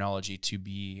terminology, to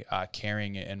be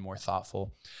caring and more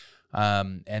thoughtful.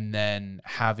 And then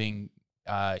having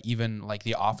even like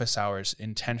the office hours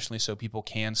intentionally, so people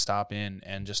can stop in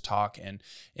and just talk and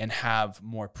have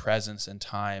more presence and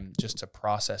time just to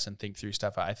process and think through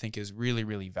stuff, I think is really,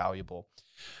 really valuable.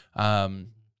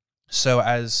 So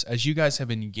as you guys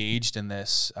have engaged in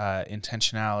this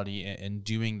intentionality in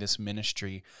doing this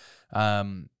ministry,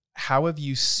 how have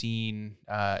you seen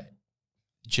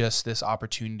just this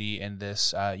opportunity and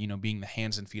this, being the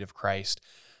hands and feet of Christ,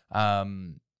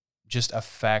 just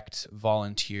affect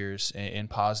volunteers in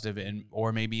positive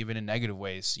or maybe even in negative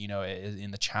ways,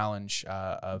 in the challenge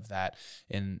of that,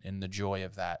 in the joy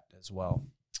of that as well?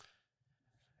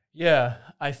 Yeah,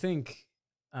 I think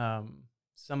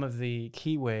some of the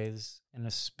key ways from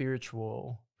a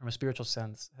spiritual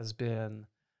sense has been,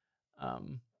 I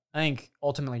think,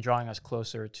 ultimately drawing us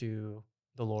closer to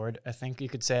the Lord. I think you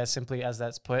could say as simply as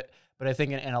that's put, but I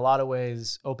think in a lot of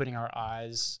ways, opening our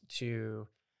eyes to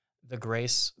the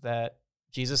grace that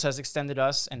Jesus has extended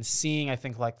us, and seeing, I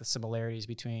think, like the similarities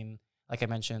between, like I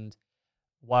mentioned,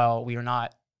 while we are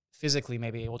not physically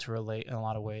maybe able to relate in a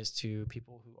lot of ways to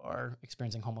people who are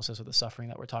experiencing homelessness or the suffering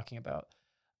that we're talking about.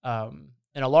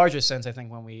 In a larger sense, I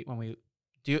think when we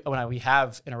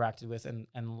have interacted with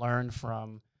and learned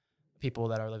from people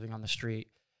that are living on the street,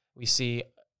 we see,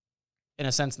 in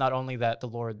a sense, not only that the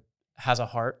Lord has a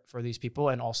heart for these people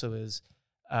and also is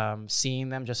seeing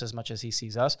them just as much as he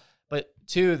sees us, but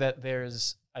two, that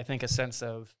there's, I think, a sense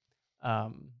of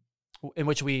in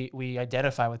which we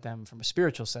identify with them from a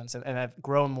spiritual sense, and have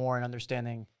grown more in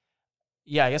understanding,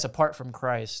 I guess apart from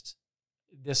Christ,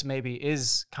 this maybe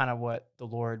is kind of what the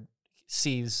Lord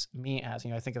sees me as.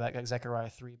 I think of that Zechariah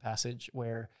 3 passage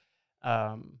where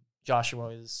Joshua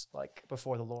is like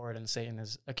before the Lord and Satan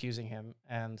is accusing him,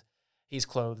 and he's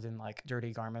clothed in like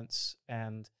dirty garments,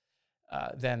 and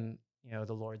then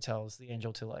the Lord tells the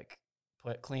angel to like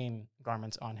put clean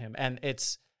garments on him. And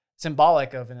it's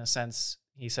symbolic of, in a sense,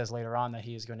 he says later on that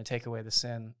he is going to take away the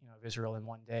sin of Israel in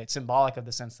one day. It's symbolic of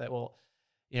the sense that, well,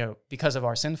 because of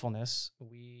our sinfulness,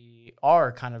 we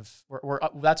are kind of, we're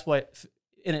that's what,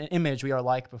 in an image, we are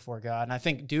like before God. And I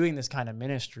think doing this kind of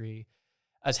ministry,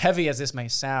 as heavy as this may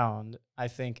sound, I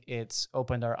think it's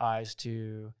opened our eyes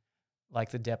to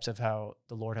like the depths of how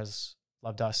the Lord has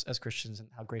loved us as Christians, and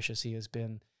how gracious he has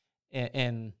been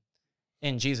in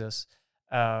Jesus.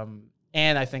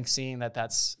 And I think seeing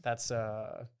that's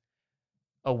a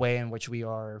way in which we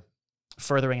are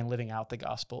furthering and living out the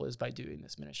gospel is by doing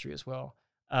this ministry as well.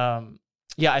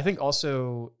 I think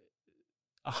also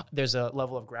there's a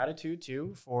level of gratitude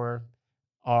too for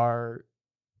our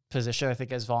position, I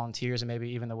think, as volunteers, and maybe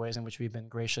even the ways in which we've been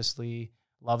graciously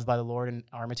loved by the Lord in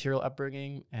our material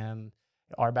upbringing and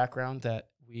our background, that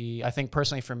I think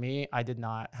personally for me, I did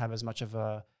not have as much of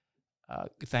a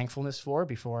thankfulness for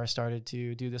before I started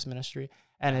to do this ministry.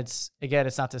 And it's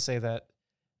not to say that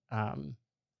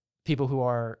people who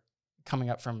are coming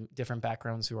up from different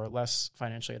backgrounds who are less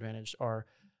financially advantaged are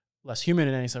less human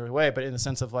in any sort of way, but in the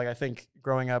sense of like, I think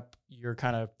growing up, you're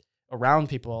kind of around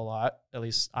people a lot, at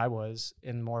least I was,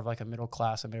 in more of like a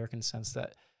middle-class American sense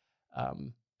that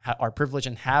are privileged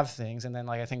and have things. And then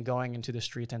like, I think going into the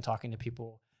street and talking to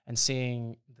people and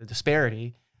seeing the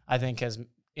disparity, I think has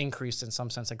increased in some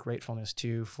sense a gratefulness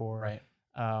too for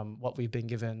what we've been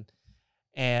given.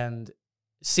 And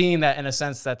seeing that in a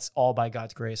sense, that's all by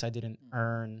God's grace. I didn't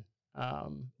earn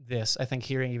this. I think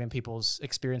hearing even people's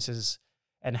experiences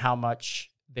and how much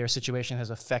their situation has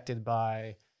affected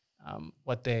by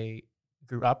what they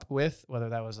grew up with, whether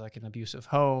that was like an abusive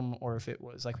home or if it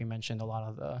was, like we mentioned, a lot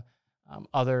of the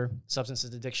other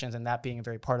substances addictions, and that being a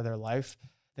very part of their life,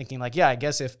 thinking like, yeah, I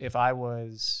guess if I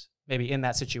was maybe in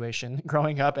that situation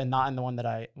growing up and not in the one that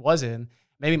I was in,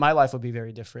 maybe my life would be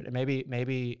very different. And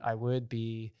maybe I would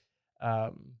be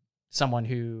someone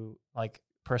who like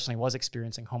personally was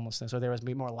experiencing homelessness, or there was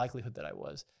more likelihood that I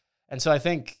was. And so I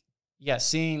think, yeah,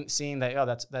 seeing that, oh,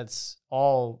 that's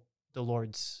all the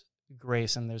Lord's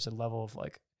grace, and there's a level of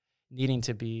like needing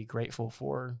to be grateful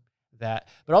for that,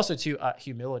 but also too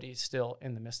humility still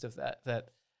in the midst of that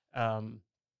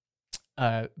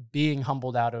being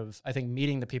humbled out of, I think,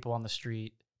 meeting the people on the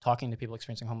street, talking to people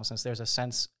experiencing homelessness. There's a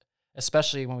sense,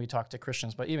 especially when we talk to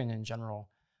Christians, but even in general,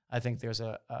 I think there's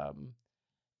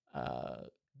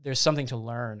there's something to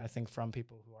learn, I think, from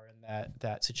people who are in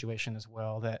that situation as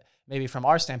well, that maybe from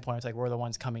our standpoint, it's like we're the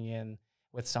ones coming in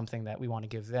with something that we want to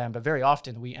give them. But very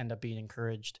often we end up being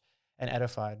encouraged and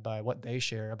edified by what they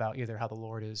share about either how the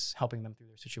Lord is helping them through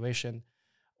their situation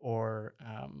or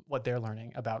what they're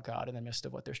learning about God in the midst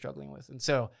of what they're struggling with. And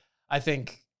so I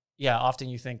think, yeah, often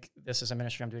you think this is a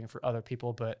ministry I'm doing for other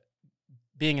people, but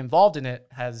being involved in it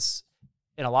has,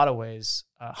 in a lot of ways,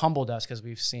 humbled us, because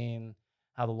we've seen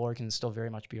how the Lord can still very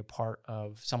much be a part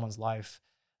of someone's life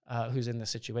who's in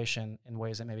this situation in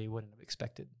ways that maybe you wouldn't have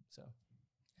expected. So,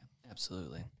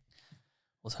 absolutely.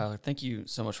 Well, Tyler, thank you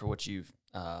so much for what you've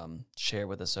shared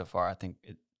with us so far. I think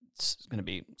it's going to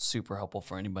be super helpful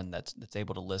for anyone that's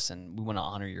able to listen. We want to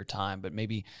honor your time, but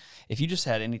maybe if you just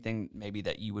had anything maybe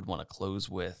that you would want to close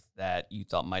with that you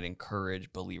thought might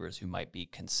encourage believers who might be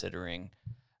considering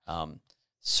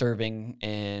serving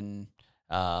in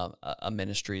a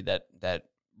ministry that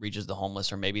reaches the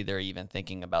homeless, or maybe they're even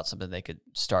thinking about something they could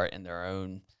start in their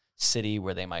own city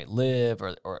where they might live,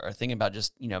 or thinking about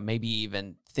just, maybe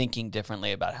even thinking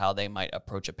differently about how they might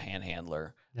approach a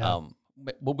panhandler. Yeah.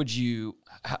 How would you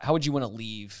want to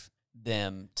leave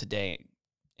them today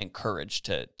encouraged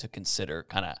to consider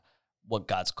kind of what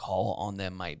God's call on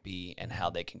them might be and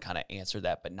how they can kind of answer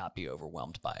that, but not be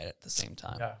overwhelmed by it at the same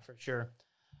time? Yeah, for sure.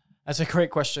 That's a great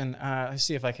question. Let's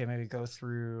see if I can maybe go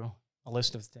through a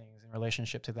list of things in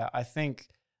relationship to that. I think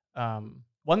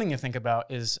one thing to think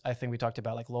about is, I think we talked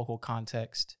about like local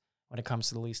context when it comes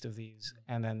to the least of these,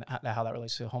 and then how that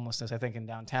relates to homelessness. I think in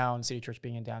downtown, City Church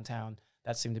being in downtown,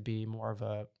 that seemed to be more of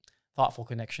a thoughtful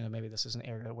connection of maybe this is an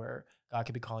area where God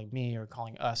could be calling me or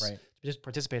calling us to just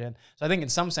participate in. So I think in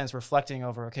some sense reflecting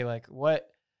over, okay, like what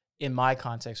in my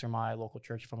context or my local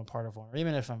church, if I'm a part of one, or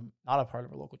even if I'm not a part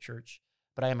of a local church,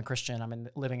 but I am a Christian, I'm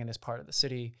living in this part of the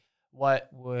city, what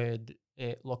would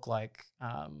it look like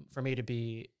for me to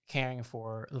be caring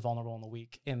for the vulnerable and the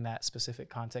weak in that specific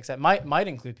context? That might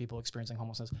include people experiencing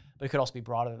homelessness, but it could also be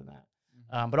broader than that.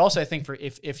 But also I think for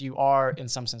if you are in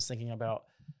some sense thinking about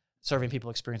serving people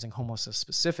experiencing homelessness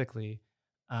specifically,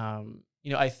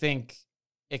 I think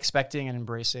expecting and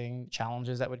embracing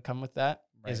challenges that would come with that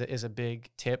is a big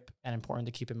tip, and important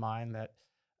to keep in mind that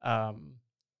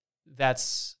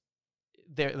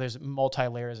there's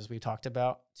multi-layers, as we talked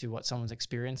about, to what someone's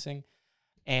experiencing.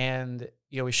 And,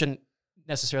 we shouldn't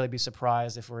necessarily be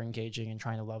surprised if we're engaging and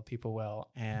trying to love people well.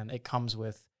 And it comes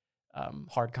with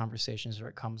hard conversations, or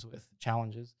it comes with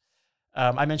challenges.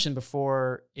 I mentioned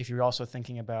before, if you're also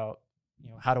thinking about,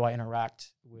 how do I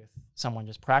interact with someone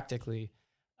just practically,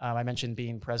 I mentioned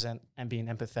being present and being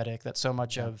empathetic. That so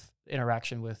much of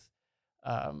interaction with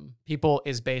people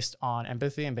is based on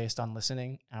empathy and based on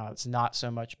listening. It's not so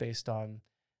much based on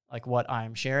like what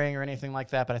I'm sharing or anything like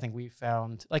that. But I think we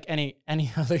found, like any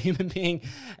other human being,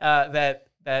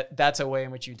 that's a way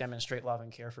in which you demonstrate love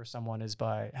and care for someone, is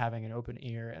by having an open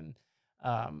ear and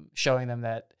showing them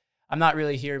that I'm not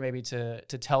really here maybe to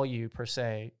tell you per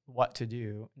se what to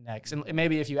do next. And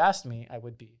maybe if you asked me, I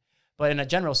would be. But in a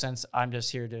general sense, I'm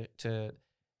just here to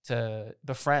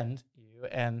befriend you.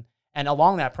 And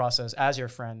along that process, as your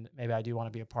friend, maybe I do want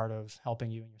to be a part of helping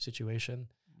you in your situation.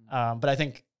 But I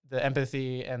think the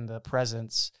empathy and the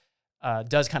presence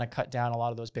does kind of cut down a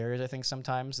lot of those barriers, I think,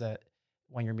 sometimes, that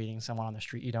when you're meeting someone on the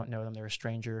street, you don't know them, they're a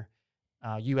stranger.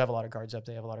 You have a lot of guards up,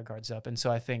 they have a lot of guards up. And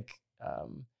so I think,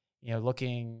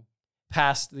 looking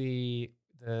past the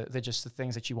just the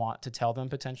things that you want to tell them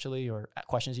potentially, or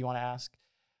questions you want to ask,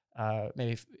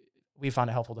 we found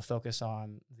it helpful to focus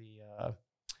on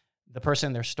the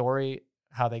person, their story,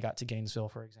 how they got to Gainesville,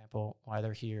 for example, why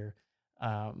they're here,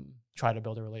 try to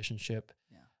build a relationship.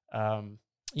 And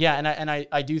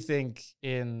I do think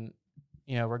in,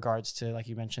 regards to, like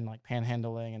you mentioned, like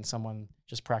panhandling and someone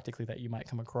just practically that you might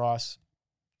come across,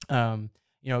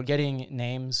 getting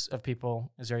names of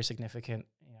people is very significant,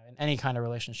 in any kind of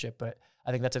relationship. But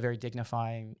I think that's a very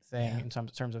dignifying thing in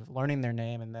terms of learning their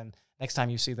name, and then next time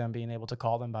you see them, being able to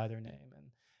call them by their name,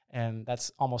 and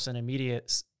that's almost an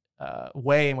immediate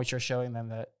way in which you're showing them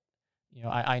that,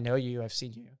 I know you, I've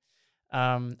seen you.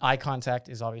 Eye contact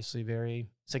is obviously very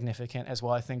significant as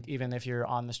well. I think even if you're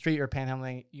on the street or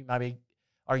panhandling, you maybe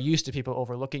are used to people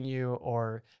overlooking you,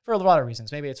 or for a lot of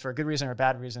reasons. Maybe it's for a good reason or a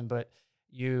bad reason, but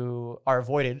you are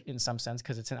avoided in some sense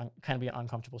because it's kind of be an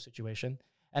uncomfortable situation.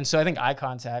 And so I think eye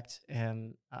contact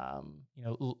and,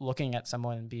 looking at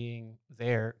someone and being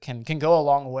there can go a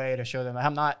long way to show them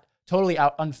I'm not totally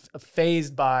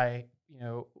unfazed by,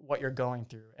 what you're going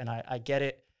through. And I get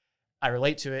it. I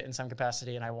relate to it in some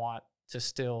capacity, and I want to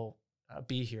still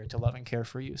be here to love and care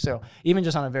for you. So even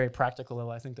just on a very practical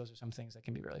level, I think those are some things that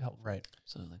can be really helpful. Right.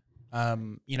 Absolutely.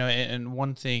 And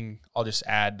one thing I'll just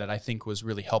add that I think was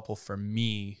really helpful for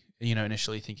me,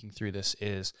 initially thinking through this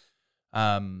is,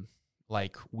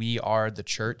 like, we are the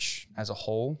church as a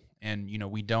whole, and,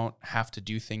 we don't have to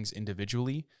do things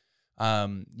individually.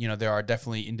 There are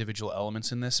definitely individual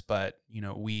elements in this, but,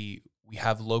 we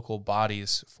have local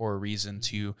bodies for a reason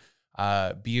to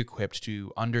be equipped,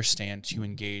 to understand, to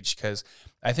engage. Because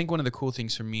I think one of the cool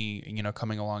things for me,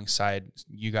 coming alongside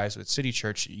you guys with City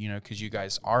Church, because you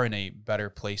guys are in a better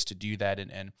place to do that.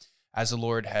 And as the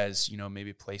Lord has,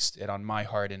 maybe placed it on my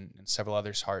heart and several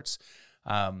others' hearts,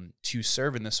 to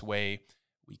serve in this way,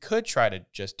 we could try to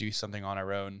just do something on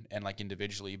our own and like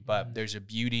individually, but there's a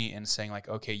beauty in saying like,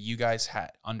 okay, you guys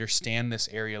understand this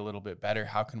area a little bit better.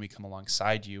 How can we come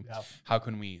alongside you? Yep. How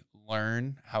can we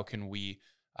learn? How can we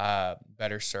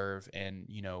better serve and,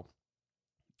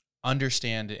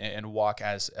 understand and walk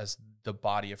as the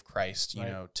body of Christ,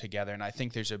 together. And I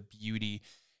think there's a beauty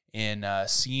in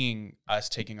seeing us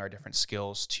taking our different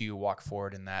skills to walk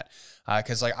forward in that.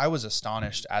 Cause like I was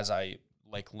astonished as I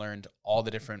learned all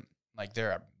the different,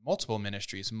 there are multiple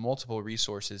ministries, multiple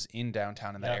resources in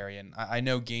downtown in that area. And I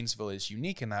know Gainesville is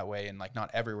unique in that way. And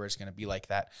not everywhere is going to be like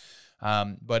that.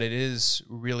 But it is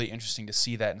really interesting to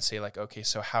see that and say okay,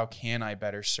 so how can I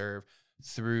better serve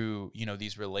through,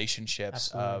 these relationships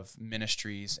of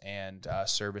ministries and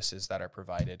services that are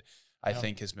provided, I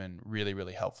think has been really,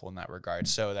 really helpful in that regard.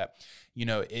 So that,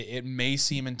 it may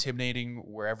seem intimidating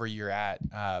wherever you're at,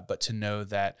 but to know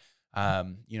that,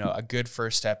 a good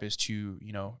first step is to,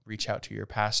 reach out to your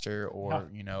pastor or,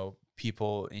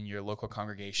 people in your local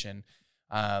congregation,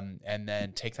 and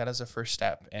then take that as a first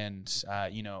step. And,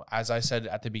 as I said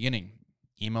at the beginning,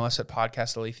 email us at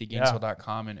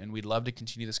podcast@aletheagainesville.com, and we'd love to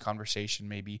continue this conversation,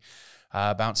 maybe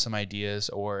bounce some ideas,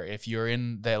 or if you're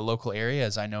in the local area,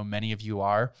 as I know many of you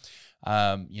are,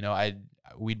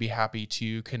 we'd be happy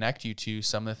to connect you to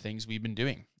some of the things we've been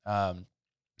doing.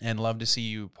 And love to see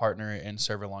you partner and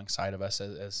serve alongside of us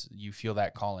as you feel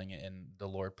that calling and the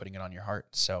Lord putting it on your heart.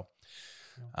 So,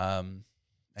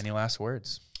 any last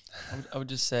words? I would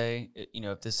just say,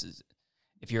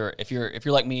 if you're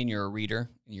like me and you're a reader,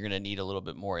 you're going to need a little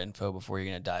bit more info before you're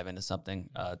going to dive into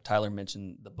something. Tyler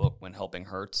mentioned the book When Helping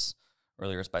Hurts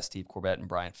earlier. It's by Steve Corbett and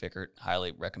Brian Fickert.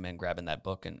 Highly recommend grabbing that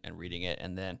book and reading it.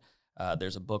 And then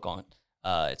there's a book on.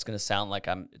 It's going to sound like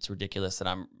it's ridiculous that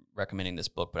I'm recommending this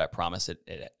book, but I promise it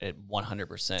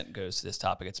 100% goes to this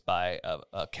topic. It's by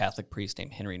a Catholic priest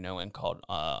named Henry Nouwen called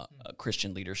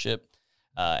Christian Leadership.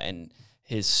 And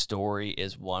his story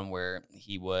is one where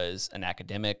he was an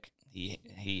academic.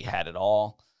 He had it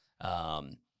all.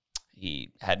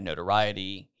 He had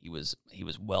notoriety. He was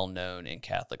well known in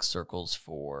Catholic circles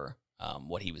for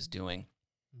what he was doing,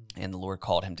 and the Lord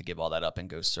called him to give all that up and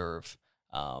go serve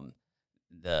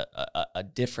a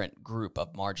different group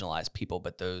of marginalized people,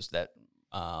 but those that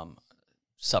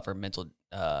suffer mental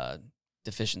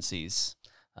deficiencies,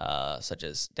 such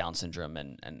as Down syndrome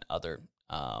and other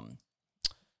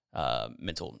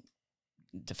mental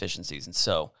deficiencies. And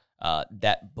so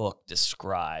that book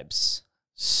describes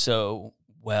so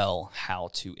well how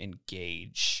to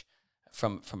engage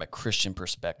from a Christian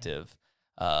perspective,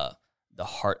 the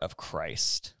heart of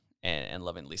Christ and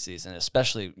loving least these. And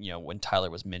especially, when Tyler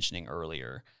was mentioning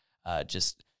earlier,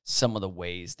 just some of the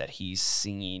ways that he's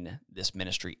seen this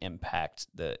ministry impact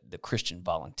the Christian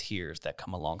volunteers that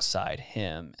come alongside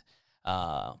him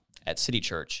at City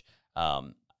Church.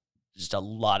 Just a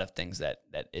lot of things that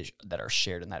are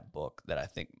shared in that book that I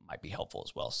think might be helpful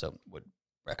as well. So would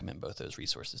recommend both those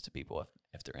resources to people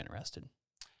if they're interested.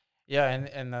 Yeah,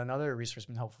 and another resource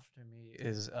been helpful to me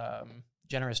is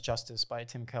Generous Justice by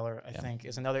Tim Keller, I think,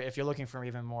 is another, if you're looking for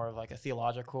even more of like a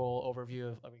theological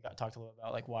overview of, like we talked a little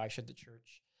about, like why should the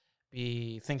church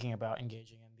be thinking about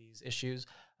engaging in these issues.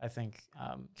 I think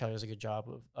Keller does a good job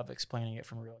of explaining it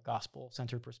from a real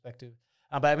gospel-centered perspective.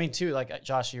 But I mean, too, like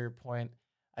Josh, your point,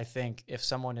 I think if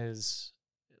someone is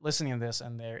listening to this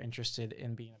and they're interested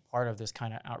in being a part of this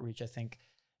kind of outreach, I think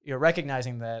you're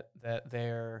recognizing that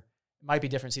there might be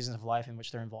different seasons of life in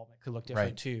which their involvement could look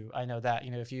different too. I know that,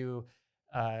 if you,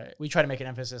 we try to make an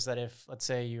emphasis that if, let's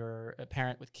say you're a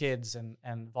parent with kids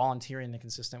and volunteering in a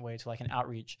consistent way to like an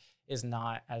outreach is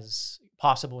not as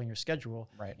possible in your schedule,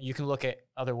 you can look at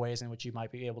other ways in which you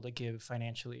might be able to give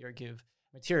financially or give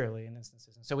materially in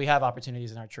instances. And so we have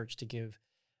opportunities in our church to give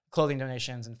clothing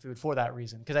donations and food for that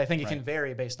reason, because I think it can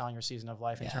vary based on your season of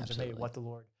life in terms of maybe what the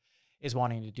Lord is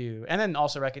wanting to do. And then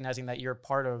also recognizing that you're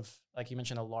part of, like you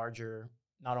mentioned, a larger,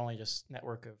 not only just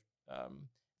network of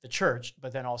the church,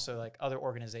 but then also like other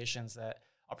organizations that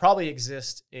probably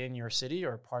exist in your city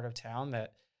or part of town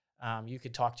that you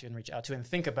could talk to and reach out to and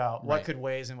think about what could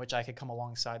ways in which I could come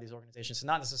alongside these organizations to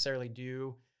not necessarily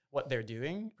do what they're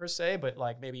doing per se, but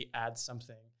like maybe add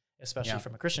something, especially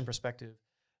from a Christian perspective,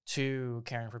 to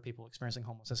caring for people experiencing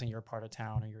homelessness in your part of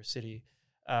town or your city.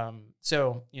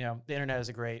 So, the internet is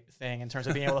a great thing in terms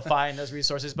of being able to find those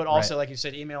resources, but also, like you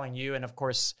said, emailing you. And of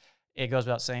course, it goes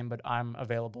without saying, but I'm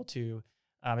available to,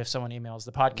 if someone emails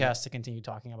the podcast, to continue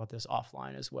talking about this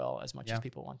offline as well, as much as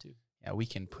people want to. Yeah, we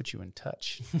can put you in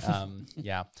touch.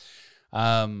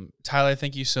 Tyler,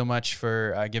 thank you so much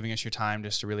for giving us your time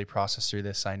just to really process through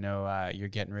this. I know you're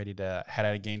getting ready to head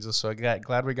out of Gainesville, so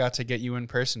glad we got to get you in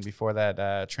person before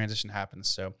that transition happens.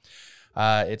 So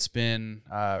it's been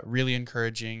really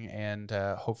encouraging and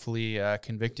hopefully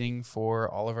convicting for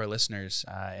all of our listeners.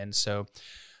 And so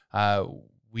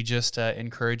we just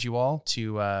encourage you all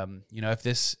to, if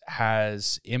this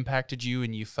has impacted you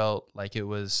and you felt like it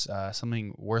was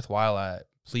something worthwhile,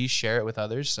 please share it with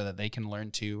others so that they can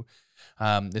learn too.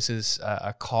 This is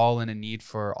a call and a need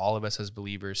for all of us as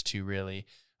believers to really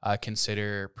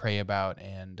consider, pray about,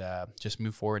 and just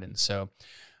move forward. And so,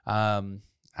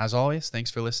 as always,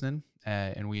 thanks for listening,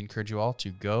 and we encourage you all to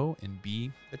go and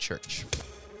be the church.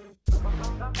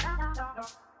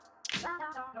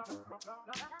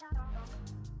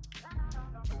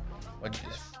 What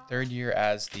third year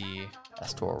as the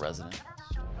pastoral resident?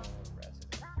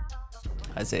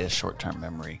 Isaiah's short-term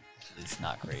memory is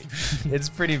not great. It's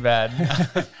pretty bad.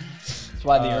 That's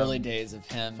why the early days of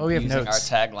him using our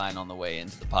tagline on the way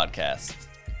into the podcast,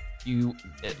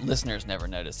 listeners never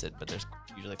notice it, but there's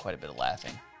usually quite a bit of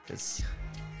laughing because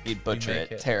he'd butcher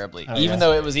it terribly, even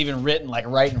though it was even written like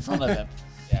right in front of him.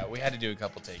 Yeah, we had to do a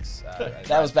couple takes.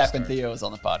 That was back when Theo was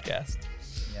on the podcast.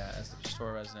 Yeah, as the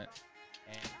pastoral resident.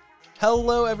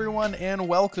 Hello, everyone, and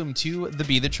welcome to the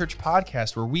Be the Church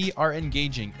podcast, where we are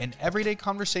engaging in everyday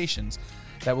conversations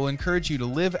that will encourage you to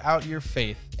live out your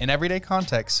faith in everyday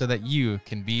context so that you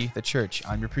can be the church.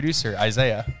 I'm your producer,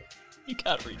 Isaiah. You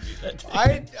gotta redo that.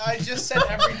 I just said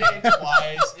every day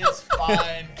twice. It's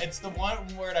fine. It's the one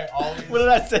word I always. What did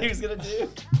I say he was gonna do?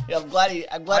 Yeah, I'm glad he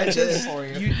did it for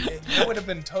you. It would have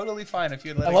been totally fine if you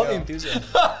had let it go. I love the enthusiasm.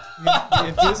 The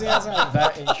enthusiasm of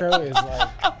that intro is like.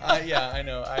 Yeah, I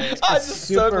know. I'm just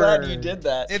so glad you did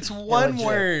that. It's one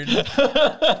word.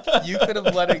 You could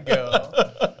have let it go.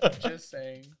 Just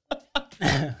saying.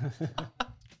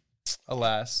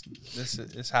 Alas,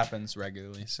 this happens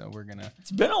regularly, so we're gonna.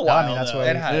 It's been a while. I mean, that's what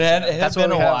it has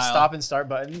been a while. Stop and start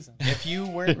buttons. If you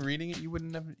weren't reading it, you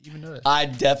wouldn't have even noticed. I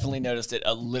definitely noticed it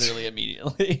literally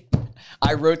immediately.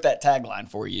 I wrote that tagline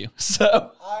for you,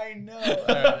 so I know.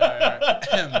 All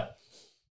right.